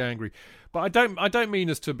were pretty angry. But I don't mean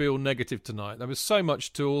us to be all negative tonight. There was so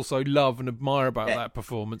much to also love and admire about that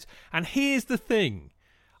performance. And here's the thing: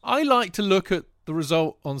 I like to look at the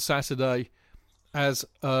result on Saturday as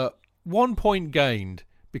 1 point gained,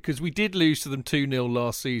 because we did lose to them 2-0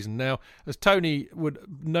 last season. Now, as Tony would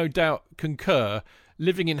no doubt concur,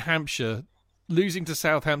 living in Hampshire, losing to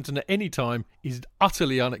Southampton at any time is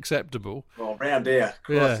utterly unacceptable. Well, round here,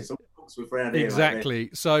 it's all with round here. Exactly.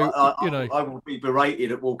 So, I will be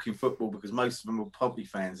berated at Walking Football because most of them were Pompey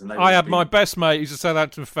fans. And I had my best mate, who's a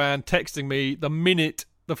Southampton fan, texting me the minute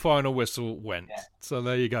the final whistle went. Yeah. So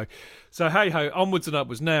there you go. So hey-ho, onwards and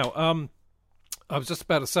upwards. Now, I was just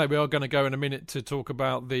about to say we are going to go in a minute to talk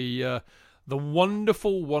about the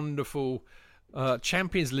wonderful, wonderful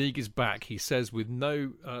Champions League is back, he says, with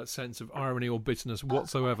no sense of irony or bitterness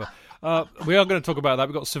whatsoever. We are going to talk about that.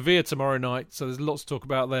 We've got Sevilla tomorrow night, so there's lots to talk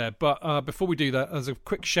about there. But before we do that, as a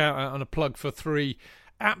quick shout out and a plug for 3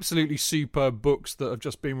 absolutely superb books that have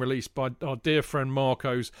just been released by our dear friend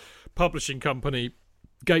Marco's publishing company,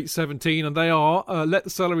 Gate 17, and they are Let the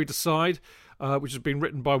Celery Decide, which has been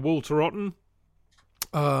written by Walter Otten,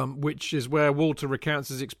 which is where Walter recounts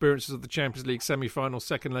his experiences of the Champions League semi-final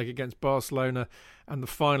second leg against Barcelona and the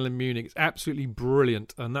final in Munich. It's absolutely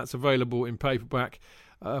brilliant, and that's available in paperback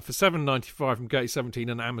for $7.95 from Gate 17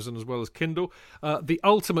 and Amazon, as well as Kindle. The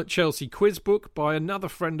Ultimate Chelsea Quiz Book by another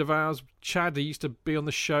friend of ours, Chad. He used to be on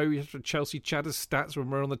the show. He used to Chelsea Chadder's stats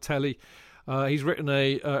when we're on the telly. He's written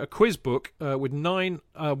a quiz book with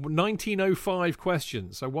 1905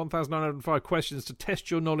 questions, so 1,905 questions to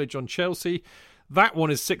test your knowledge on Chelsea. That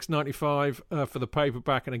one is $6.95 for the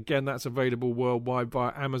paperback, and again, that's available worldwide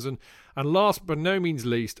via Amazon. And last but no means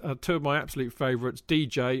least, 2 of my absolute favourites,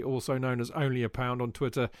 DJ, also known as Only a Pound on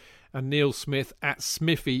Twitter, and Neil Smith at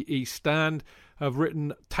Smithy East Stand, have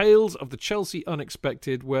written Tales of the Chelsea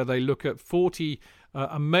Unexpected, where they look at 40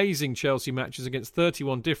 amazing Chelsea matches against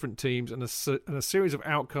 31 different teams and a series of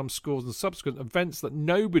outcomes, scores, and subsequent events that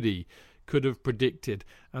nobody could have predicted.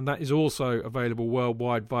 And that is also available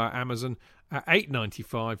worldwide via Amazon at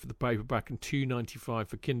 $8.95 for the paperback and $2.95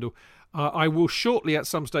 for Kindle. I will shortly at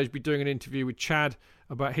some stage be doing an interview with Chad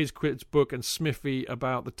about his quiz book and Smithy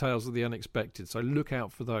about the Tales of the Unexpected, so look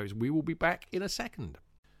out for those. We will be back in a second.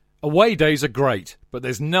 Away days are great, but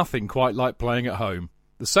there's nothing quite like playing at home.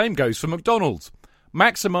 The same goes for McDonald's.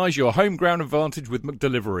 Maximise your home ground advantage with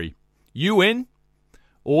McDelivery. You in?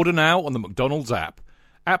 Order now on the McDonald's app.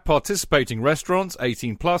 At participating restaurants,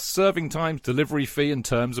 18 plus, serving times, delivery fee and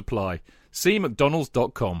terms apply. See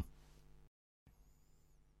mcdonalds.com.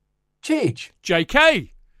 Cheech.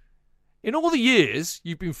 JK, in all the years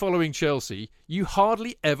you've been following Chelsea, you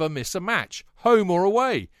hardly ever miss a match, home or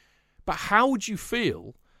away. But how would you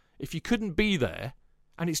feel if you couldn't be there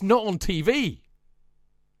and it's not on TV?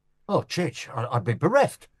 Oh, Chich, I'd be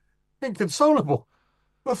bereft. Inconsolable.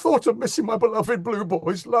 The thought of missing my beloved Blue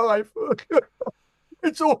Boys live.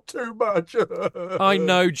 It's all too much. I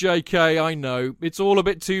know, JK, I know. It's all a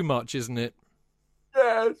bit too much, isn't it?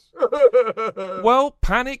 Yes. Well,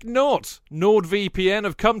 panic not. NordVPN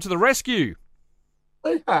have come to the rescue.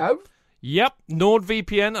 They have? Yep,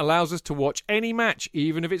 NordVPN allows us to watch any match,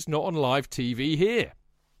 even if it's not on live TV here.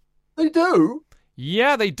 They do?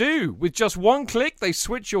 Yeah, they do. With just one click, they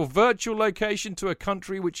switch your virtual location to a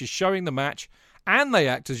country which is showing the match, and they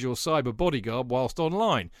act as your cyber bodyguard whilst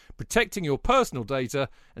online, protecting your personal data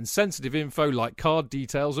and sensitive info like card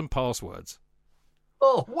details and passwords.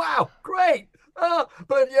 Oh, wow, great.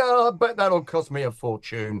 But yeah, I bet that'll cost me a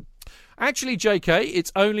fortune. Actually, JK,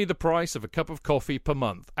 it's only the price of a cup of coffee per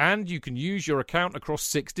month, and you can use your account across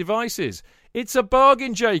 6 devices. It's a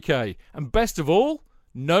bargain, JK, and best of all,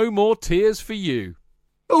 no more tears for you.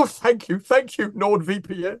 Oh, thank you,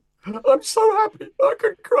 NordVPN. I'm so happy I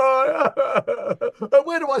could cry.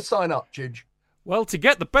 Where do I sign up, Chidge? Well, to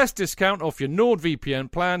get the best discount off your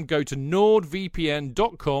NordVPN plan, go to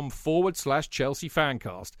nordvpn.com/Chelsea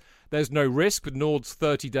Fancast. There's no risk with Nord's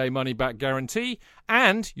 30-day money-back guarantee,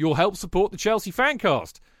 and you'll help support the Chelsea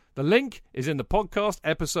Fancast. The link is in the podcast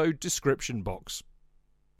episode description box.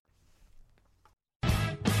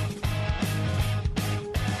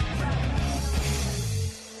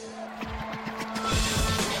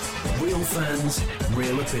 Real fans,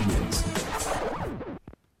 real opinions.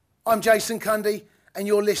 I'm Jason Cundy, and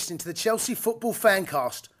you're listening to the Chelsea Football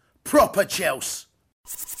Fancast. Proper Chelsea.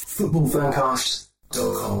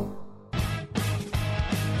 Footballfancast.com.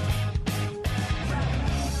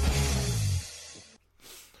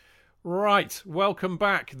 Right, welcome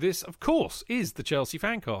back. This, of course, is the Chelsea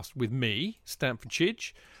Fancast with me, Stamford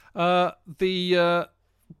Chidge, the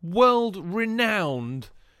world-renowned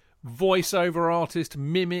voiceover artist,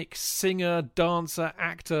 mimic, singer, dancer,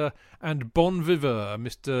 actor, and bon viveur,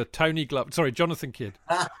 Mr. Tony Glove. Sorry, Jonathan Kidd.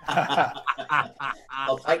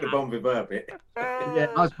 I'll take the bon viveur bit. Yeah,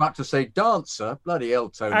 I was about to say dancer. Bloody hell,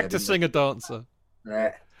 Tony. Actor, singer, dancer.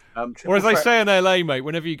 Yeah. Or as they say in LA, mate,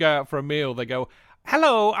 whenever you go out for a meal, they go,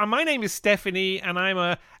 "Hello, my name is Stephanie, and I'm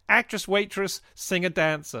a actress, waitress, singer,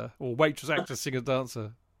 dancer," or waitress, actress, singer,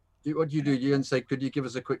 dancer. What do? You and say, could you give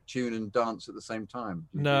us a quick tune and dance at the same time?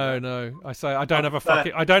 No. I say I don't have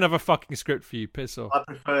a fucking script for you. Piss off. I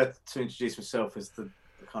prefer to introduce myself as the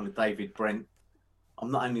kind of David Brent.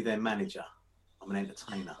 I'm not only their manager, I'm an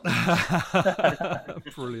entertainer.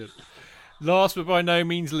 Brilliant. Last but by no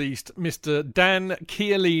means least, Mr. Dan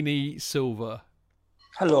Chiellini Silva.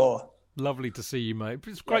 Hello. Lovely to see you, mate.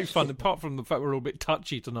 It's great fun. Apart from the fact we're all a bit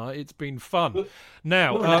touchy tonight, it's been fun.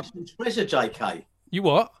 Now, you're a national treasure, JK. You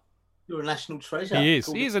what? You're a national treasure. He is.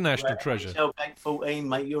 He is a national treasure. Gate 14,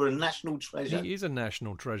 mate. You're a national treasure. He is a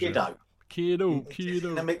national treasure. Kiddo. Kiddo.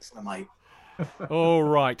 In the mixer, mate. All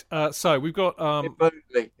right. So we've got.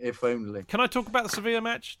 If only. Can I talk about the Sevilla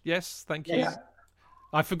match? Yes. Thank you. Yeah.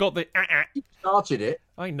 I forgot the. You started it.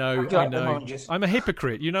 I know. I'm a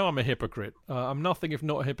hypocrite. You know I'm a hypocrite. I'm nothing if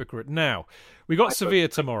not a hypocrite. Now, we got Sevilla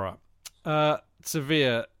tomorrow.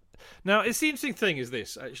 Sevilla. Now, it's the interesting thing is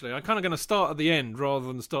this, actually. I'm kind of going to start at the end rather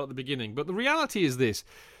than start at the beginning. But the reality is this.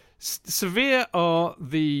 Sevilla are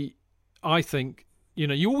I think,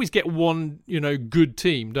 you always get one, good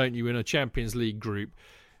team, don't you, in a Champions League group.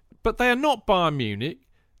 But they are not Bayern Munich.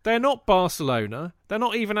 They're not Barcelona. They're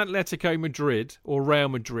not even Atletico Madrid or Real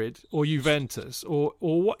Madrid or Juventus or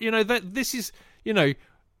what. This is, they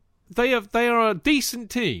are a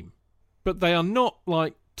decent team, but they are not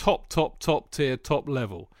like top tier, top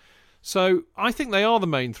level. So I think they are the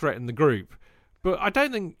main threat in the group. But I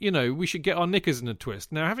don't think, we should get our knickers in a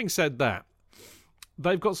twist. Now, having said that,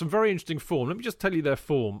 they've got some very interesting form. Let me just tell you their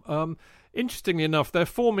form. Interestingly enough, their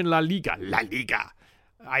form in La Liga,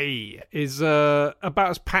 is about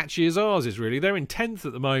as patchy as ours is, really. They're in 10th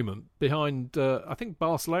at the moment, behind, I think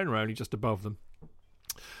Barcelona are only just above them.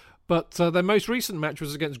 But their most recent match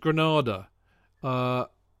was against Granada, where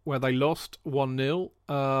they lost 1-0.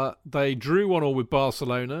 They drew 1-1 with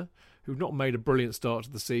Barcelona, who've not made a brilliant start to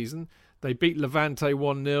the season. They beat Levante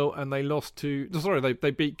 1-0, and they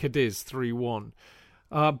they beat Cadiz 3-1.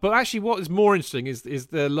 But actually, what is more interesting is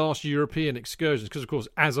their last European excursions, because, of course,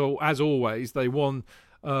 as always, they won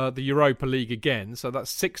the Europa League again. So that's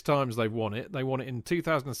 6 times they've won it. They won it in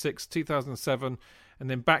 2006, 2007, and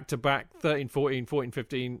then back-to-back 13-14,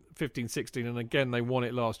 14-15, 15-16, and again they won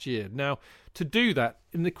it last year. Now, to do that,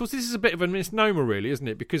 and of course this is a bit of a misnomer, really, isn't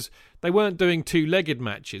it? Because they weren't doing 2-legged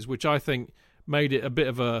matches, which I think made it a bit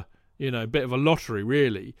of a lottery,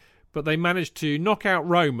 really. But they managed to knock out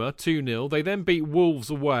Roma 2-0. They then beat Wolves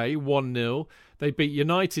away 1-0. They beat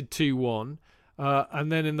United 2-1.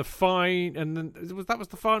 And then in the that was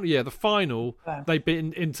the final. Yeah, the final they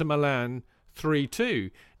beat Inter Milan 3-2.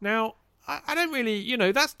 Now, I don't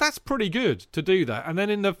really, that's pretty good to do that. And then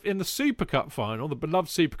in the Super Cup final, the beloved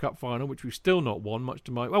Super Cup final, which we've still not won, much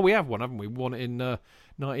to my we have won, haven't we? We won it in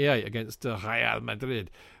 '98 against Real Madrid.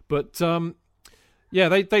 But yeah,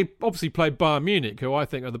 they obviously played Bayern Munich, who I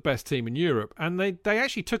think are the best team in Europe, and they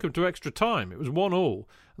actually took them to extra time. It was 1-1,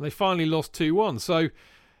 and they finally lost 2-1. So,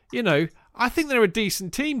 I think they're a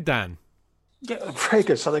decent team, Dan. Yeah, very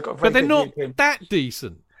good. So they got, but they're not that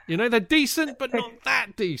decent. You know, they're decent, but not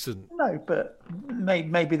that decent. No, but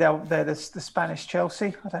maybe they're the Spanish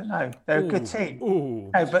Chelsea. I don't know. They're a good team.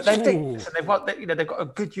 No, but they've got a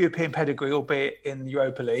good European pedigree, albeit in the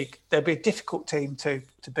Europa League. They'll be a difficult team to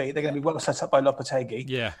beat. They're going to be well set up by Lopetegui.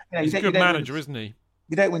 Yeah, he's a good manager, isn't he?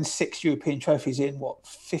 You don't win 6 European trophies in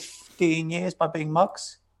 15 years by being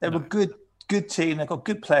mugs. They're a good team. They've got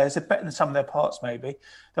good players. They're better than some of their parts. Maybe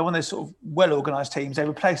they're one of those sort of well-organised teams. They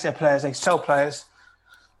replace their players. They sell players.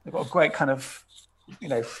 They've got a great kind of,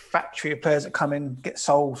 factory of players that come in, get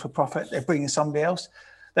sold for profit. They're bringing somebody else.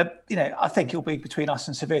 I think it'll be between us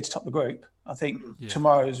and Sevilla to top the group. I think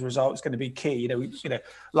tomorrow's result is going to be key.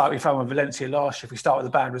 Like we found with Valencia last year, if we start with a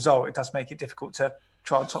bad result, it does make it difficult to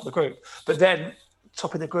try and top the group. But then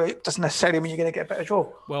top of the group doesn't necessarily mean you're going to get a better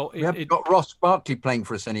draw. Well, we haven't got Ross Barkley playing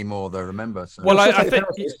for us anymore, though. Remember? So. Well,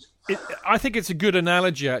 I think it's a good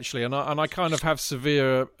analogy actually, and I kind of have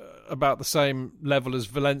Sevilla about the same level as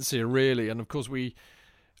Valencia, really. And of course,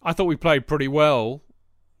 I thought we played pretty well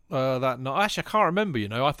that night. Actually, I can't remember.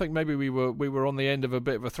 I think maybe we were on the end of a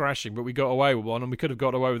bit of a thrashing, but we got away with one, and we could have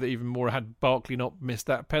got away with it even more had Barkley not missed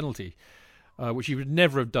that penalty, which he would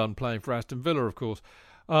never have done playing for Aston Villa, of course.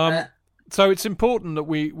 So it's important that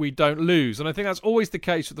we don't lose, and I think that's always the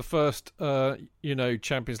case with the first,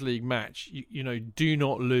 Champions League match. Do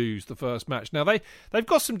not lose the first match. Now they've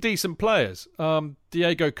got some decent players.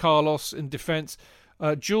 Diego Carlos in defence,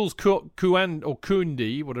 Jules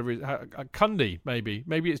Koundé, whatever it is, Koundé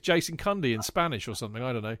maybe it's Jason Koundé in Spanish or something.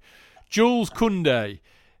 I don't know. Jules Koundé,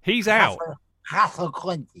 he's out.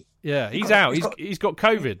 Yeah, he's out. He's got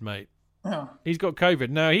COVID, mate. Yeah. He's got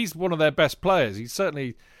COVID. Now he's one of their best players. He's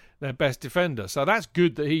certainly their best defender. So that's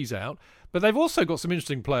good that he's out. But they've also got some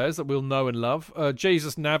interesting players that we'll know and love.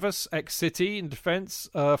 Jesus Navas, ex-City in defence.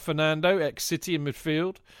 Fernando, ex-City in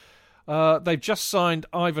midfield. They've just signed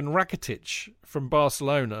Ivan Rakitic from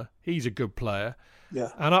Barcelona. He's a good player. Yeah.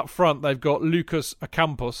 And up front, they've got Lucas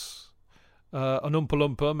Ocampos. An Oompa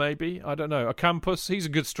Loompa, maybe. I don't know. Ocampos, he's a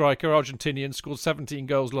good striker. Argentinian, scored 17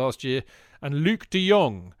 goals last year. And Luc de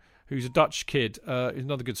Jong, who's a Dutch kid, is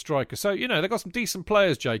another good striker. So, they've got some decent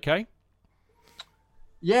players, JK.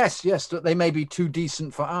 Yes, they may be too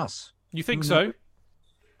decent for us. You think so?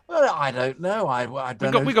 Well, I don't know. I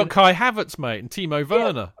don't know. We got Kai Havertz, mate, and Timo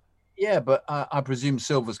Werner. Yeah, but I presume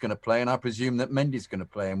Silva's going to play, and I presume that Mendy's going to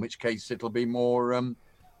play, in which case it'll be more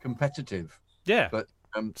competitive. Yeah, but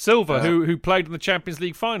Silva, who played in the Champions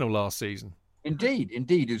League final last season.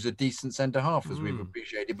 Indeed, who's a decent centre-half, as we've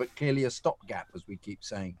appreciated, but clearly a stopgap, as we keep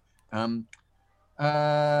saying. I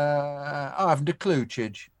haven't a clue,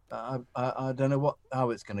 Chidge. I don't know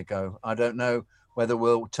how it's going to go. I don't know whether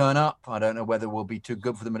we'll turn up. I don't know whether we'll be too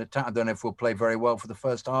good for them in attack. I don't know if we'll play very well for the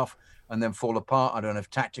first half and then fall apart. I don't know if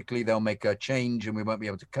tactically they'll make a change and we won't be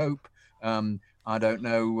able to cope. I don't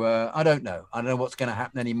know. I don't know what's going to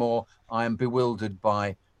happen anymore. I am bewildered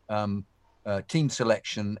by team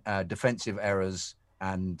selection, defensive errors,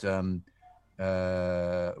 and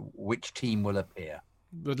which team will appear.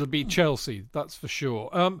 It'll be Chelsea, that's for sure.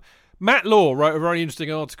 Matt Law wrote a very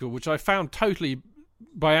interesting article, which I found totally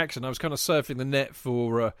by accident. I was kind of surfing the net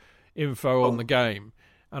for info on the game,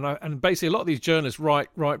 and basically a lot of these journalists write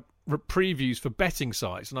previews for betting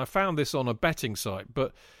sites, and I found this on a betting site.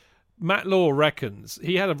 But Matt Law reckons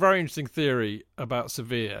he had a very interesting theory about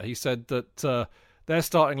Sevilla. He said that their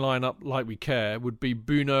starting lineup, like we care, would be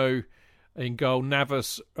Bruno in goal,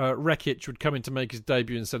 Navas, Rekic would come in to make his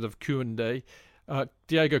debut instead of Koundé.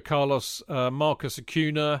 Diego Carlos, Marcus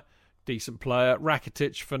Acuna, decent player.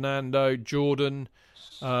 Rakitic, Fernando, Jordan,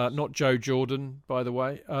 not Joe Jordan, by the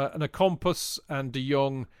way. And Ocampos and De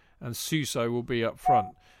Jong and Suso will be up front.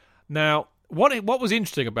 Now, what was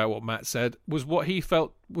interesting about what Matt said was what he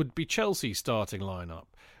felt would be Chelsea's starting lineup.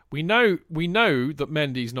 We know that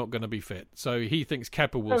Mendy's not going to be fit, so he thinks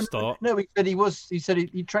Kepa will start. No, he said he was. He said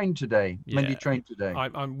he trained today. Yeah. Mendy trained today.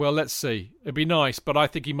 Well, let's see. It'd be nice, but I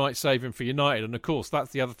think he might save him for United. And of course,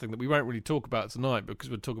 that's the other thing that we won't really talk about tonight because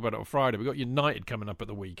we'll talk about it on Friday. We've got United coming up at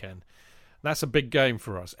the weekend. That's a big game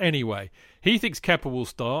for us. Anyway, he thinks Kepa will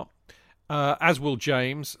start, as will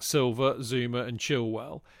James, Silva, Zuma, and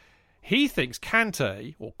Chilwell. He thinks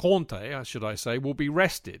Conte, should I say, will be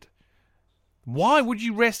rested. Why would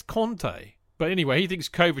you rest Conte? But anyway, he thinks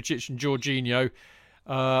Kovacic and Jorginho,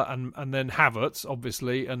 and then Havertz,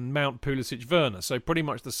 obviously, and Mount, Pulisic, Werner. So pretty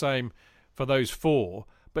much the same for those four.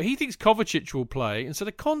 But he thinks Kovacic will play instead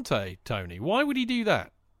of Conte, Tony. Why would he do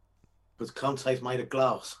that? Because Conte's made of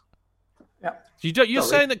glass. Yeah. You're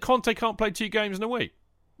saying that Conte can't play 2 games in a week?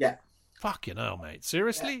 Yeah. Fucking hell, mate.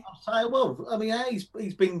 Seriously? Yeah, well, I mean, he's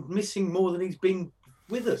been missing more than he's been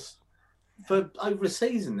with us. for over a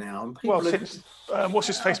season now. And Well, since what's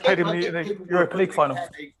his face played him in the Europa League final.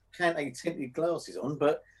 Kante tinted glasses on,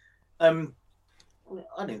 but I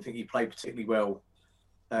didn't think he played particularly well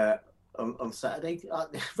on Saturday.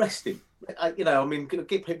 Rest him. I mean, get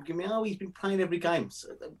people give me, he's been playing every game. So,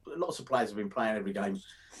 lots of players have been playing every game,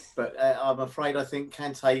 but I'm afraid I think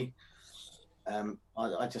Kante.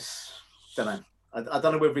 I just don't know. I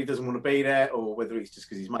don't know whether he doesn't want to be there or whether it's just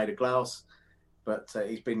because he's made of glass. But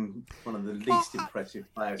he's been one of the least impressive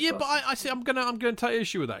players. Yeah, but I see. I'm gonna take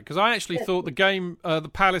issue with that because I actually thought the game, the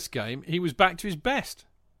Palace game, he was back to his best.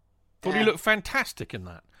 Thought he looked fantastic in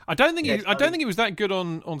that. I don't think he was that good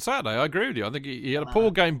on Saturday. I agree with you. I think he had a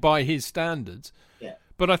poor game by his standards. Yeah.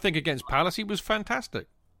 But I think against Palace he was fantastic.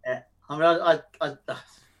 Yeah. I mean,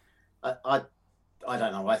 I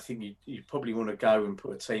don't know. I think you probably want to go and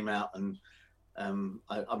put a team out, and I mean,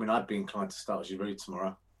 I'd be inclined to start Giroud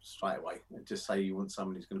tomorrow straight away and just say you want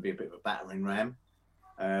someone who's going to be a bit of a battering ram.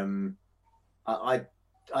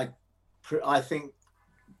 I think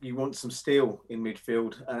you want some steel in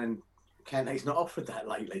midfield, and Kante's not offered that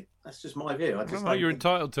lately. That's just my view. You're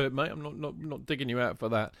entitled to it, mate. I'm not digging you out for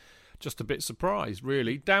that. Just a bit surprised,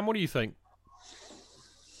 really. Dan, what do you think?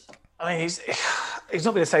 I mean, he's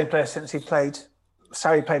not been the same player since he played.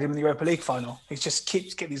 Sarri played him in the Europa League final. He just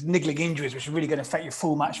keeps getting these niggling injuries, which are really going to affect your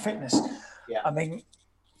full match fitness. Yeah. I mean,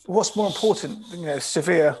 what's more important?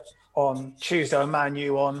 Sevilla on Tuesday and Man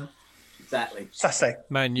U on Saturday.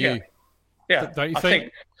 Man U. Yeah. Don't you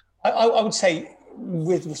think? I would say,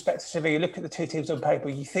 with respect to Sevilla, look at the two teams on paper.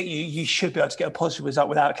 You think you should be able to get a positive result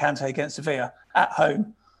without Kante against Sevilla at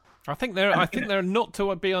home. I think they're not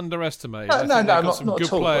to be underestimated. No, they've got some not good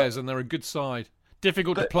at all, players, and they're a good side.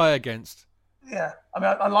 Difficult to play against. Yeah, I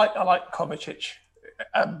mean, I like Kovacic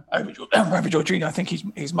over Jorginho. I think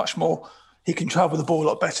he's much more. He can travel the ball a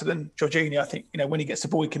lot better than Jorginho. I think when he gets the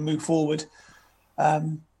ball, he can move forward. I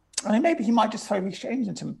mean, maybe he might just throw Exchange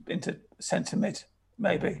into centre mid.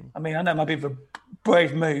 Maybe. I mean, I know it might be a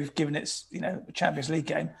brave move given it's a Champions League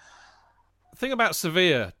game. The thing about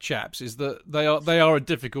Sevilla, chaps, is that they are a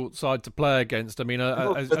difficult side to play against. I mean,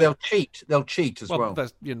 but they'll cheat. They'll cheat as well.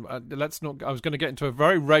 Let's not. I was going to get into a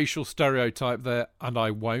very racial stereotype there, and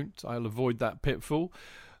I won't. I'll avoid that pitfall.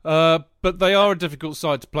 But they are a difficult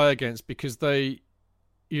side to play against because they're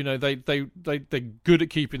good at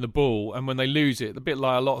keeping the ball, and when they lose it, a bit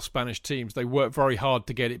like a lot of Spanish teams, they work very hard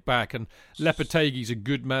to get it back. And Lopetegui's a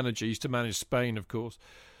good manager. He used to manage Spain, of course.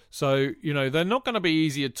 So, they're not going to be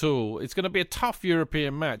easy at all. It's going to be a tough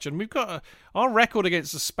European match. And we've got our record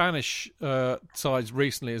against the Spanish sides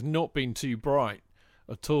recently has not been too bright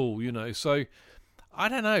at all, So, I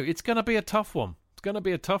don't know. It's going to be a tough one. It's going to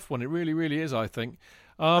be a tough one. It really, really is, I think.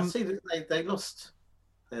 I see that they lost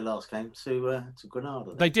their last game to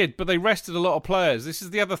Granada. They did, but they rested a lot of players. This is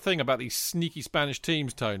the other thing about these sneaky Spanish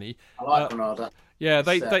teams, Tony. I like Granada. Yeah,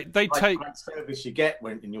 they take service you get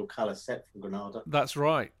when in your colour set from Granada. That's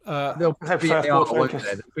right. They'll have VAR, won't they?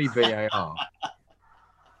 There'll be VAR.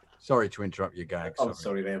 Sorry to interrupt your gag. I'm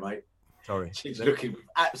sorry there, mate. Sorry. She's looking with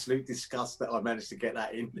absolute disgust that I managed to get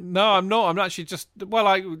that in. No, I'm not. I'm actually just.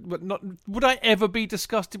 Well, would I ever be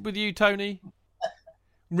disgusted with you, Tony?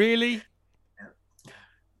 Really?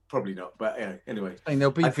 Probably not, but anyway. I mean,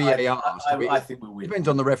 there'll be VAR. I think we'll win. Depends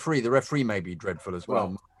on the referee. The referee may be dreadful as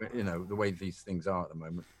well. The way these things are at the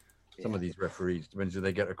moment. Yeah. Some of these referees, depends if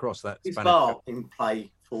they get across that. Is VAR in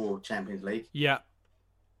play for Champions League? Yeah.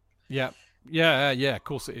 Of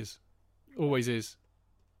course it is. Always is.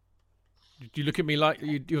 Do you look at me like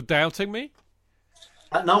you're doubting me?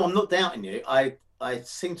 No, I'm not doubting you. I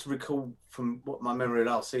seem to recall from what my memory of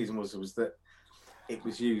last season was that it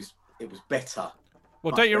was used. It was better.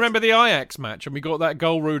 Well, don't you remember the Ajax match and we got that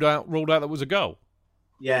goal ruled out that was a goal?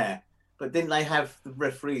 Yeah, but didn't they have the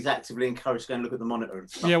referees actively encouraged to go and look at the monitor and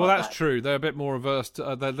stuff? Yeah, well, like that's true. They're a bit more averse.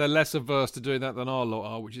 They're less averse to doing that than our lot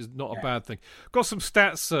are, which is not a bad thing. Got some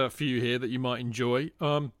stats for you here that you might enjoy.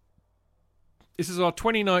 This is our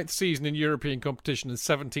 29th season in European competition and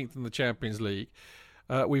 17th in the Champions League.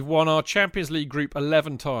 We've won our Champions League group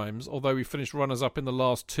 11 times, although we finished runners-up in the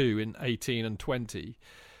last two in 18 and 20.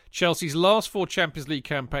 Chelsea's last four Champions League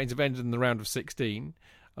campaigns have ended in the round of 16.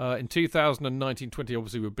 In 2019-20,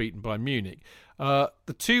 obviously, we were beaten by Munich. The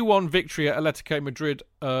 2-1 victory at Atletico Madrid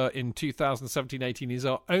in 2017-18 is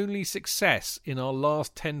our only success in our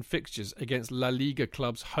last 10 fixtures against La Liga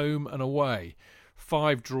clubs home and away.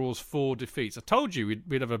 5 draws, 4 defeats. I told you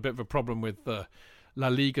we'd have a bit of a problem with La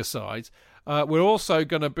Liga sides. We're also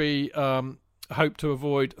going to be hope to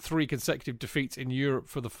avoid 3 consecutive defeats in Europe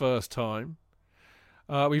for the first time.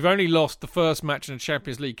 We've only lost the first match in a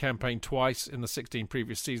Champions League campaign twice in the 16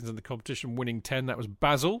 previous seasons in the competition, winning 10. That was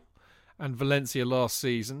Basel and Valencia last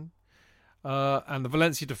season. And the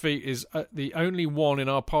Valencia defeat is the only one in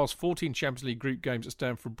our past 14 Champions League group games at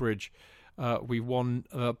Stamford Bridge. We won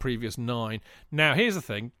previous 9. Now, here's the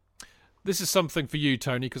thing. This is something for you,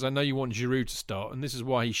 Tony, because I know you want Giroud to start, and this is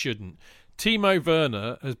why he shouldn't. Timo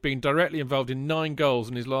Werner has been directly involved in 9 goals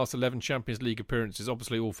in his last 11 Champions League appearances,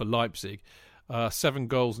 obviously all for Leipzig. 7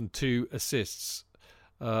 goals and 2 assists.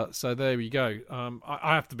 So there we go.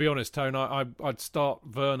 I have to be honest, Tony, I'd start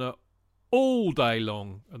Werner all day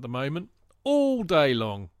long at the moment. All day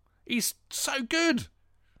long. He's so good.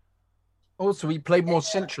 Also, he played more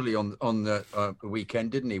centrally on the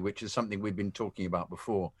weekend, didn't he? Which is something we've been talking about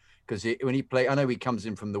before. Because when he played, I know he comes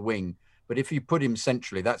in from the wing, but if you put him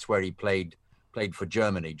centrally, that's where he played for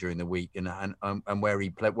Germany during the week, and where he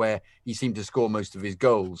played, where he seemed to score most of his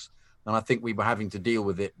goals. And I think we were having to deal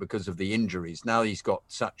with it because of the injuries. Now he's got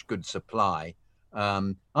such good supply.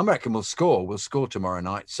 I reckon we'll score. We'll score tomorrow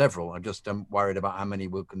night, several. I'm just worried about how many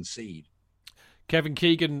we'll concede. Kevin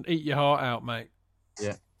Keegan, eat your heart out, mate.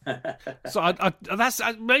 Yeah. So that's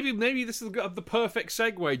maybe this is the perfect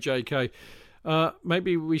segue, JK.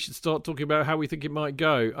 Maybe we should start talking about how we think it might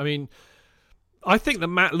go. I mean, I think that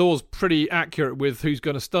Matt Law's pretty accurate with who's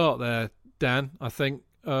going to start there, Dan. I think.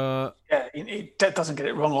 He doesn't get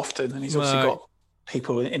it wrong often, and he's obviously got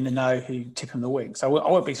people in the know who tip him the wing. So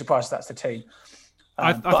I won't be surprised if that's the team.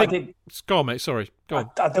 I think. Go on, mate. Sorry. Go on.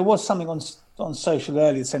 There was something on social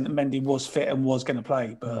earlier saying that Mendy was fit and was going to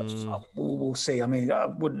play, but we'll see. I mean, I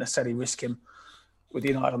wouldn't necessarily risk him with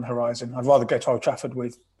United on the horizon. I'd rather go to Old Trafford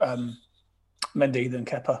with Mendy than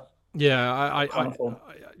Kepa. Yeah, I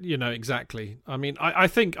exactly. I mean, I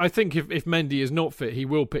think if Mendy is not fit, he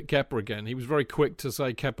will pick Kepa again. He was very quick to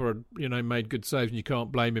say Kepa had, made good saves, and you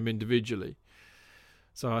can't blame him individually.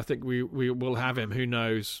 So I think we will have him. Who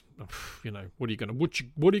knows? What are you gonna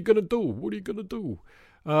do? What are you gonna do?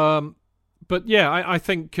 But yeah, I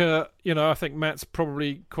think I think Matt's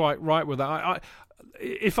probably quite right with that.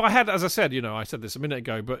 If I had, as I said, I said this a minute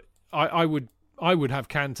ago, but I would have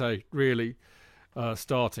Kante really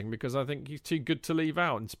starting, because I think he's too good to leave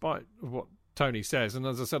out, in spite of what Tony says. And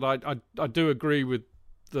as I said, I do agree with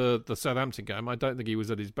the Southampton game. I don't think he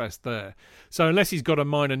was at his best there. So unless he's got a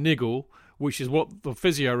minor niggle, which is what the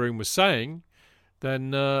physio room was saying,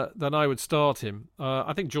 then I would start him.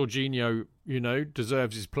 I think Jorginho,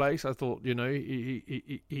 deserves his place. I thought,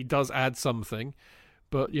 he does add something.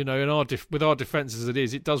 But, with our defence as it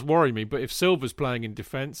is, it does worry me. But if Silva's playing in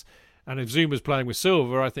defence, and if Zuma's playing with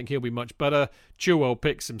Silva, I think he'll be much better. Chilwell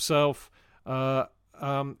picks himself. I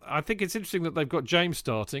think it's interesting that they've got James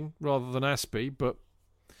starting rather than Aspie, but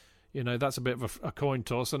that's a bit of a coin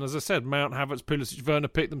toss. And as I said, Mount, Havertz, Pulisic, Werner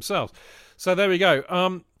pick themselves. So there we go.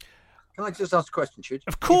 Can I just ask a question, Chidge?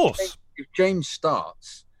 Of course. If James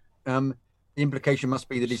starts, the implication must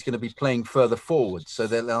be that he's going to be playing further forward, so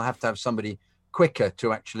they'll have to have somebody quicker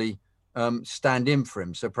to actually stand in for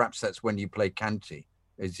him. So perhaps that's when you play Kante.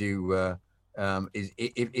 If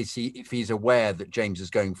he's aware that James is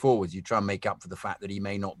going forwards, you try and make up for the fact that he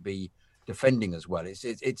may not be defending as well.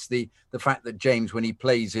 It's the fact that James, when he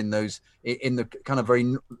plays in the kind of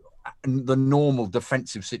the normal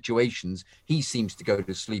defensive situations, he seems to go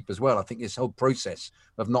to sleep as well. I think this whole process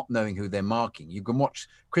of not knowing who they're marking, you can watch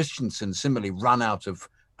Christensen similarly run out of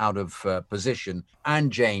position,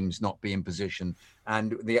 and James not be in position,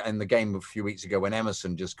 and the game a few weeks ago when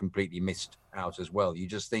Emerson just completely missed out as well. You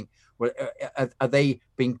just think, well, are they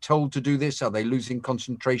being told to do this? Are they losing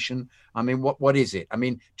concentration? I mean, what is it? I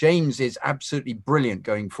mean, James is absolutely brilliant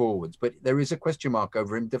going forwards, but there is a question mark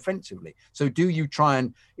over him defensively. So do you try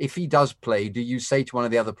and, if he does play, do you say to one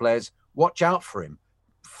of the other players, watch out for him?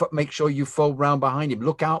 Make sure you fold round behind him.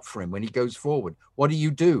 Look out for him when he goes forward. What do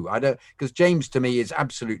you do? Because James to me is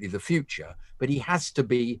absolutely the future, but he has to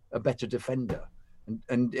be a better defender.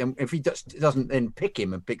 And if he doesn't then pick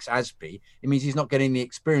him and picks Aspie, it means he's not getting the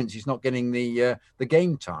experience. He's not getting the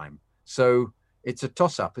game time. So it's a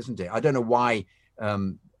toss-up, isn't it? I don't know why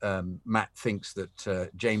Matt thinks that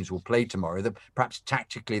James will play tomorrow. That perhaps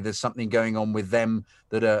tactically there's something going on with them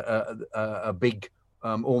that a big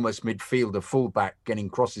almost midfielder, fullback getting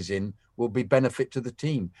crosses in will be benefit to the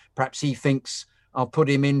team. Perhaps he thinks I'll put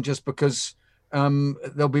him in just because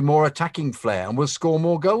there'll be more attacking flair and we'll score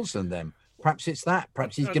more goals than them. Perhaps it's that.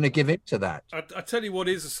 Perhaps he's going to give in to that. I tell you what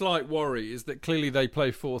is a slight worry is that clearly they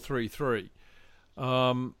play 4-3-3.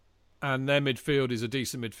 And their midfield is a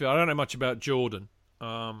decent midfield. I don't know much about Jordan.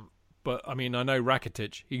 But, I mean, I know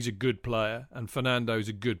Rakitic. He's a good player. And Fernando's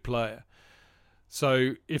a good player.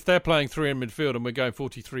 So if they're playing 3 in midfield and we're going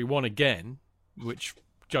 4-3-1 again, which,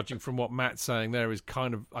 judging from what Matt's saying there, is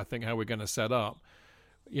kind of, I think, how we're going to set up,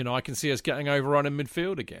 I can see us getting overrun in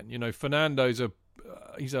midfield again. Fernando's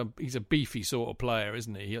he's a beefy sort of player,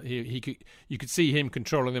 isn't he? You could see him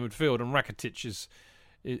controlling the midfield, and Rakitic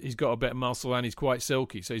he's got a bit of muscle and he's quite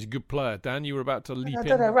silky, so he's a good player. Dan, you were about to leap in. I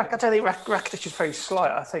don't think Rakitic is very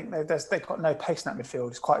slight. I think they've got no pace in that midfield.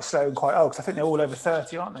 It's quite slow and quite old, because I think they're all over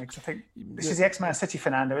 30, aren't they? Because I think this is the ex-Man City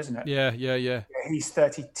Fernando, isn't it? Yeah. He's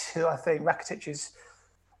 32. I think Rakitic is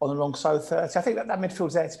on the wrong side of 30. I think that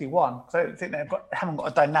midfield's there to be won. I don't think they haven't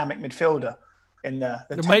got a dynamic midfielder in there.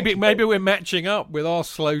 Maybe we're matching up with our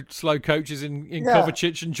slow coaches in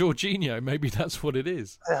Kovacic and Jorginho. Maybe that's what it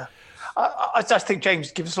is. Yeah. I just think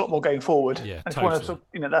James gives us a lot more going forward. Yeah, and totally.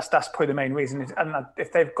 That's probably the main reason. And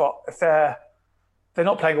if they're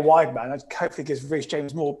not playing a wide man, it hopefully gives Reece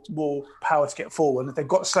James more power to get forward. And if they've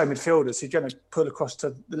got slow midfielders who's going to pull across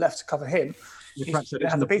to the left to cover him, perhaps that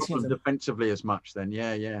isn't the problem defensively as much then.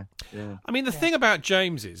 Yeah. I mean, the thing about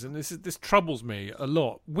James is, and this troubles me a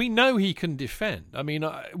lot, we know he can defend. I mean,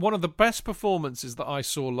 one of the best performances that I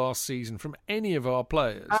saw last season from any of our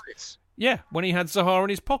players, yeah, when he had Zaha in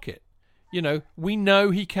his pocket. We know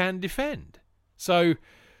he can defend. So,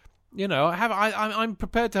 I'm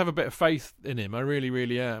prepared to have a bit of faith in him. I really,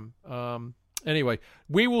 really am. Anyway,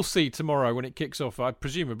 we will see tomorrow when it kicks off,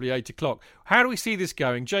 presumably 8 o'clock. How do we see this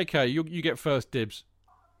going? JK, you get first dibs.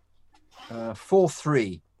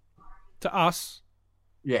 4-3. To us?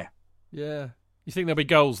 Yeah. Yeah. You think there'll be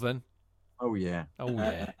goals then? Oh, yeah.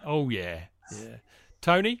 Oh, yeah.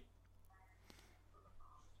 Tony?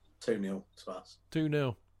 2-0 to us.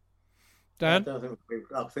 2-0. Dan? I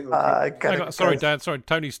think we'll sorry, Dan. Sorry,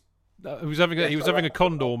 Tony's. He was having a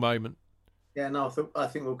Condor moment. Yeah, no, I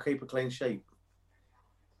think we'll keep a clean sheet.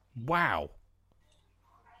 Wow.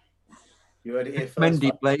 You heard it here if first.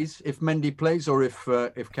 If Mendy plays, or if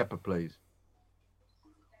Kepa plays.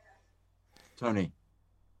 Tony.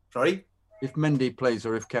 Sorry. If Mendy plays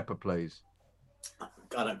or if Kepa plays.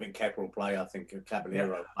 I don't think Kepa will play. I think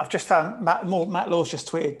Caballero. I've just found Matt Law's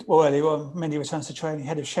just tweeted earlier on. Mendy returns to training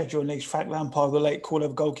ahead of schedule and leaves Frank Lampard the late call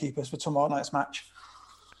over goalkeepers for tomorrow night's match.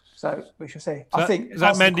 So we shall see. Is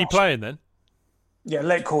that Mendy playing then? Yeah,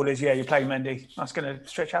 late callers. Yeah, you're playing Mendy. That's going to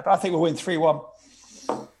stretch out. But I think we'll win 3-1.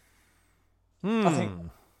 I think a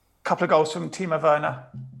couple of goals from Timo Werner.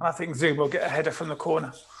 And I think Zoom will get a header from the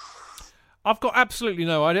corner. I've got absolutely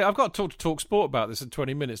no idea. I've got to talk Sport about this in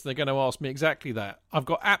 20 minutes. They're going to ask me exactly that. I've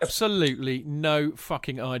got absolutely no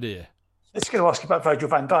fucking idea. It's going to ask you about Virgil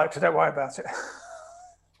van Dijk, so don't worry about it.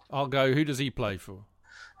 I'll go, who does he play for?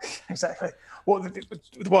 Exactly.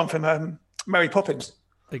 The one from Mary Poppins.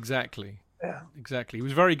 Exactly. Yeah. Exactly. He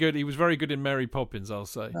was very good. He was very good in Mary Poppins, I'll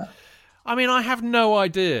say. Yeah. I mean, I have no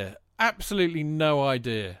idea. Absolutely no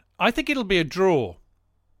idea. I think it'll be a draw.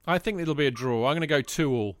 I'm going to go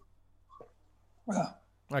 2-2. Well.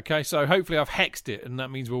 Okay, so hopefully I've hexed it, and that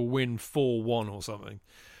means we'll win 4-1 or something.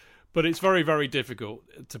 But it's very, very difficult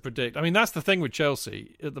to predict. I mean, that's the thing with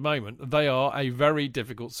Chelsea at the moment. They are a very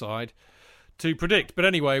difficult side to predict. But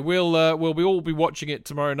anyway, we'll all be watching it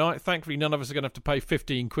tomorrow night. Thankfully, none of us are going to have to pay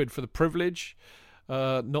 15 quid for the privilege.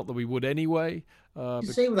 Not that we would anyway. You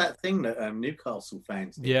see that thing that Newcastle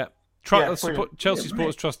fans did? Yeah. Chelsea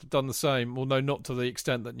Sports Trust have done the same, although not to the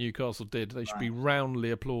extent that Newcastle did. They should be roundly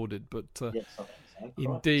applauded, but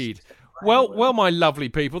indeed. Well, my lovely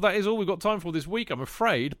people, that is all we've got time for this week, I'm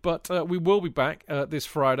afraid, but we will be back this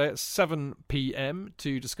Friday at 7 p.m.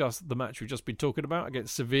 to discuss the match we've just been talking about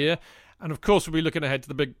against Sevilla, and of course we'll be looking ahead to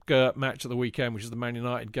the big match of the weekend, which is the Man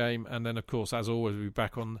United game, and then of course, as always, we'll be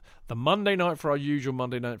back on the Monday night for our usual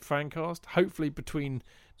Monday night fancast. Hopefully between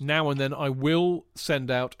now and then I will send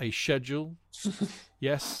out a schedule.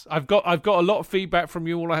 Yes, I've got a lot of feedback from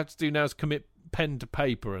you. All I have to do now is commit pen to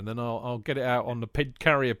paper, and then I'll get it out on the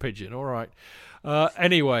carrier pigeon. All right.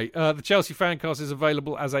 Anyway, the Chelsea Fancast is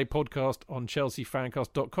available as a podcast on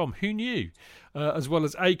chelseafancast.com. Who knew? As well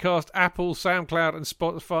as Acast, Apple, SoundCloud, and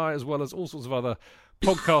Spotify, as well as all sorts of other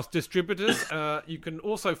podcast distributors. You can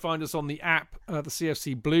also find us on the app, the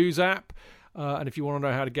CFC Blues app. And if you want to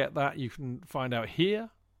know how to get that, you can find out here.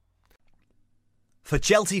 For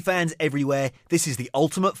Chelsea fans everywhere, this is the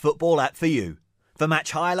ultimate football app for you. For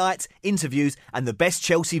match highlights, interviews, and the best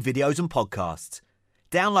Chelsea videos and podcasts.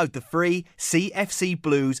 Download the free CFC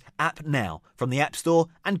Blues app now from the App Store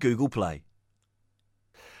and Google Play.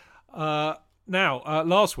 Now,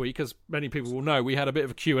 last week, as many people will know, we had a bit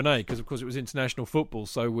of a Q&A because, of course, it was international football,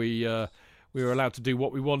 so we were allowed to do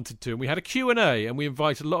what we wanted to. And we had a Q&A, and we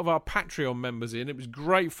invited a lot of our Patreon members in. It was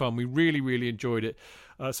great fun. We really, really enjoyed it.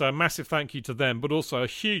 So a massive thank you to them, but also a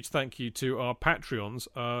huge thank you to our Patreons.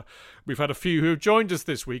 We've had a few who have joined us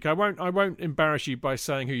this week. I won't embarrass you by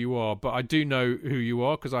saying who you are, but I do know who you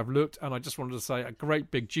are because I've looked, and I just wanted to say a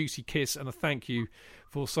great big juicy kiss and a thank you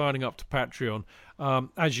for signing up to Patreon.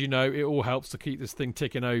 As you know, it all helps to keep this thing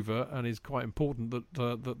ticking over, and is quite important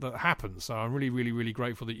that happens. So I'm really, really, really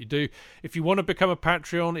grateful that you do. If you want to become a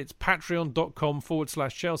Patreon, it's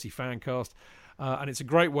patreon.com/Chelsea Fancast. And it's a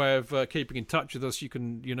great way of keeping in touch with us. You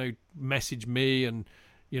can, message me and,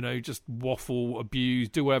 just waffle, abuse,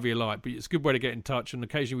 do whatever you like. But it's a good way to get in touch. And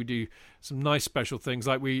occasionally we do some nice special things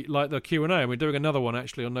like the Q&A. And we're doing another one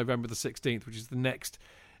actually on November the 16th, which is the next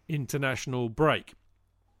international break.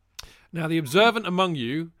 Now, the observant among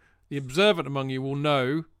you will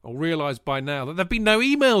know or realise by now that there've been no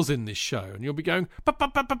emails in this show. And you'll be going, but,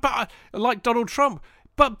 like Donald Trump.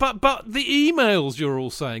 But the emails, you're all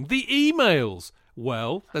saying. The emails.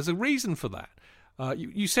 Well, there's a reason for that.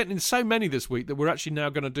 You sent in so many this week that we're actually now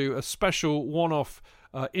going to do a special one-off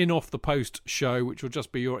in-off-the-post show, which will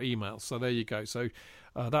just be your emails. So there you go. So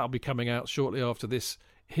that'll be coming out shortly after this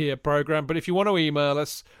here programme. But if you want to email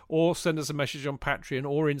us or send us a message on Patreon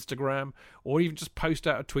or Instagram or even just post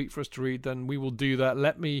out a tweet for us to read, then we will do that.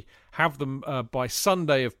 Let me have them by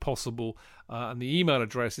Sunday if possible. And the email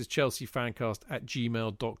address is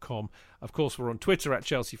chelseafancast@gmail.com. Of course, we're on Twitter at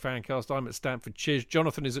Chelsea Fancast. I'm at Stanford Chidge.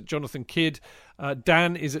 Jonathan is at Jonathan Kidd.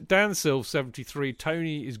 Dan is at DanSilv73.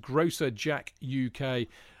 Tony is Grocer Jack UK.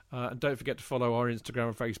 And don't forget to follow our Instagram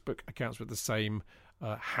and Facebook accounts with the same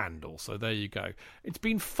handle. So there you go. It's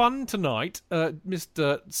been fun tonight,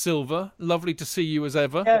 Mr. Silver. Lovely to see you as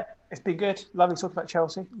ever. Yeah, it's been good. Lovely talking about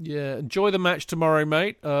Chelsea. Yeah, enjoy the match tomorrow,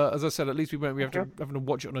 mate. As I said, at least we won't be having to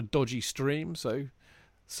watch it on a dodgy stream. So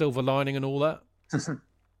silver lining and all that.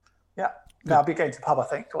 Yeah, no, I'll be going to the pub, I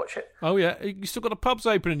think, to watch it. Oh yeah, you still got the pubs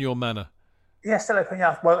open in your manor? Yeah, still open.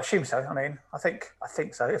 Yeah, well, I assume so. I mean, I think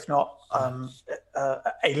so. If not, a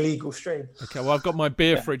legal stream. Okay, well, I've got my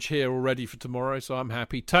beer fridge here already for tomorrow, so I'm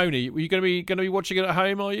happy. Tony, were you going to be watching it at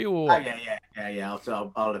home? Are you? Or? Oh, yeah.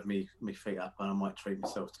 I'll have me feet up, and I might treat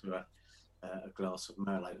myself to a glass of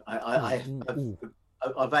Merlot.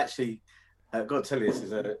 I've actually got to tell you, this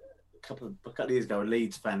is a couple of years ago. A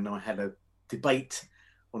Leeds fan and I had a debate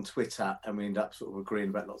on Twitter, and we ended up sort of agreeing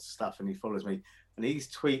about lots of stuff. And he follows me. And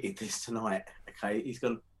he's tweeted this tonight, okay? He's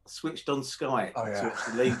switched on Sky to watch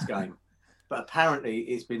the Leeds game. But apparently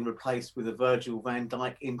it's been replaced with a Virgil van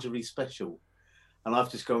Dijk injury special. And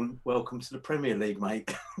I've just gone, welcome to the Premier League,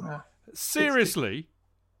 mate. Seriously?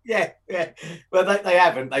 Yeah. Well, they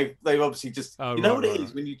haven't. They've obviously just... what it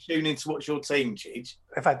is when you tune in to watch your team, Chidge?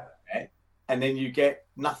 And then you get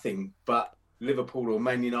nothing but Liverpool or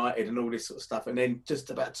Man United and all this sort of stuff. And then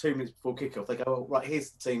just about 2 minutes before kickoff, they go, oh, right,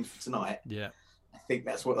 here's the teams for tonight. Yeah. I think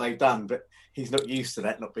that's what they've done, but he's not used to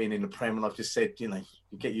that, not being in the Prem. And I've just said, you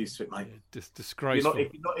get used to it, mate. Disgraceful.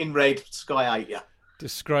 If you're not in red, Sky hate you.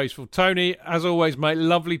 Disgraceful. Tony, as always, mate,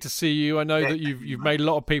 lovely to see you. I know that you've made a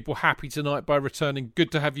lot of people happy tonight by returning.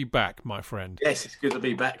 Good to have you back, my friend. Yes, it's good to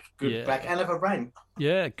be back. Back and have a rant.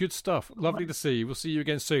 Yeah, good stuff. Lovely to see you. We'll see you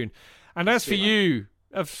again soon. And as for you,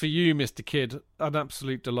 Mr. Kidd, an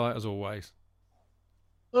absolute delight as always.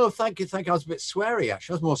 Oh, thank you. I was a bit sweary,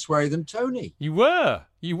 actually. I was more sweary than Tony. You were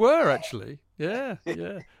actually. Yeah.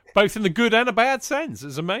 Both in the good and a bad sense.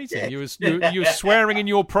 It's amazing. Yeah. You were swearing in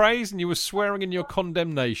your praise and you were swearing in your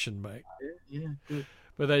condemnation, mate. Yeah, good.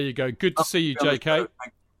 But there you go. Good to see you, JK.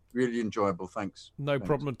 Really enjoyable. Thanks. No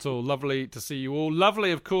problem at all. Lovely to see you all.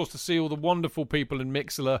 Lovely, of course, to see all the wonderful people in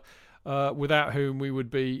Mixlr, without whom we would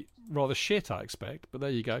be rather shit, I expect, but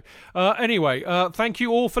there you go. Anyway, thank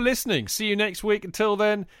you all for listening. See you next week. Until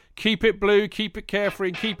then, keep it blue, keep it carefree,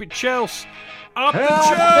 and keep it Chelsea. Up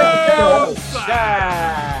the Chelsea!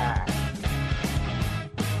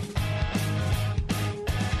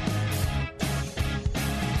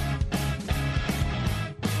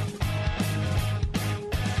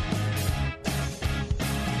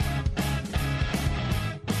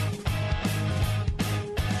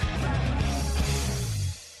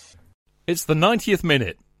 It's the 90th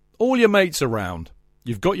minute. All your mates around.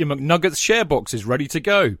 You've got your McNuggets share boxes ready to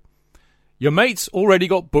go. Your mates already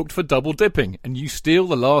got booked for double dipping, and you steal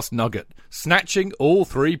the last nugget, snatching all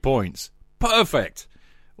 3 points. Perfect.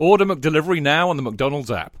 Order McDelivery now on the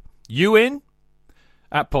McDonald's app. You in?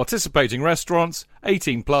 At participating restaurants,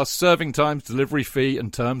 18 plus, serving times, delivery fee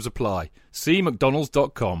and terms apply. See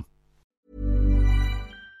mcdonalds.com.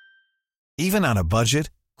 Even on a budget,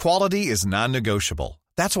 quality is non-negotiable.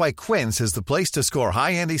 That's why Quince is the place to score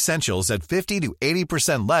high-end essentials at 50 to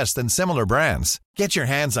 80% less than similar brands. Get your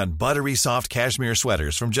hands on buttery soft cashmere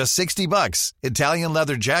sweaters from just $60, Italian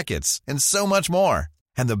leather jackets, and so much more.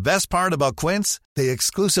 And the best part about Quince, they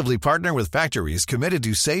exclusively partner with factories committed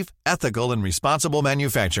to safe, ethical, and responsible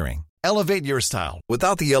manufacturing. Elevate your style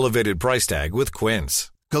without the elevated price tag with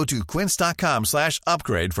Quince. Go to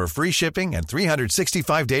quince.com/upgrade for free shipping and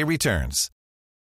 365-day returns.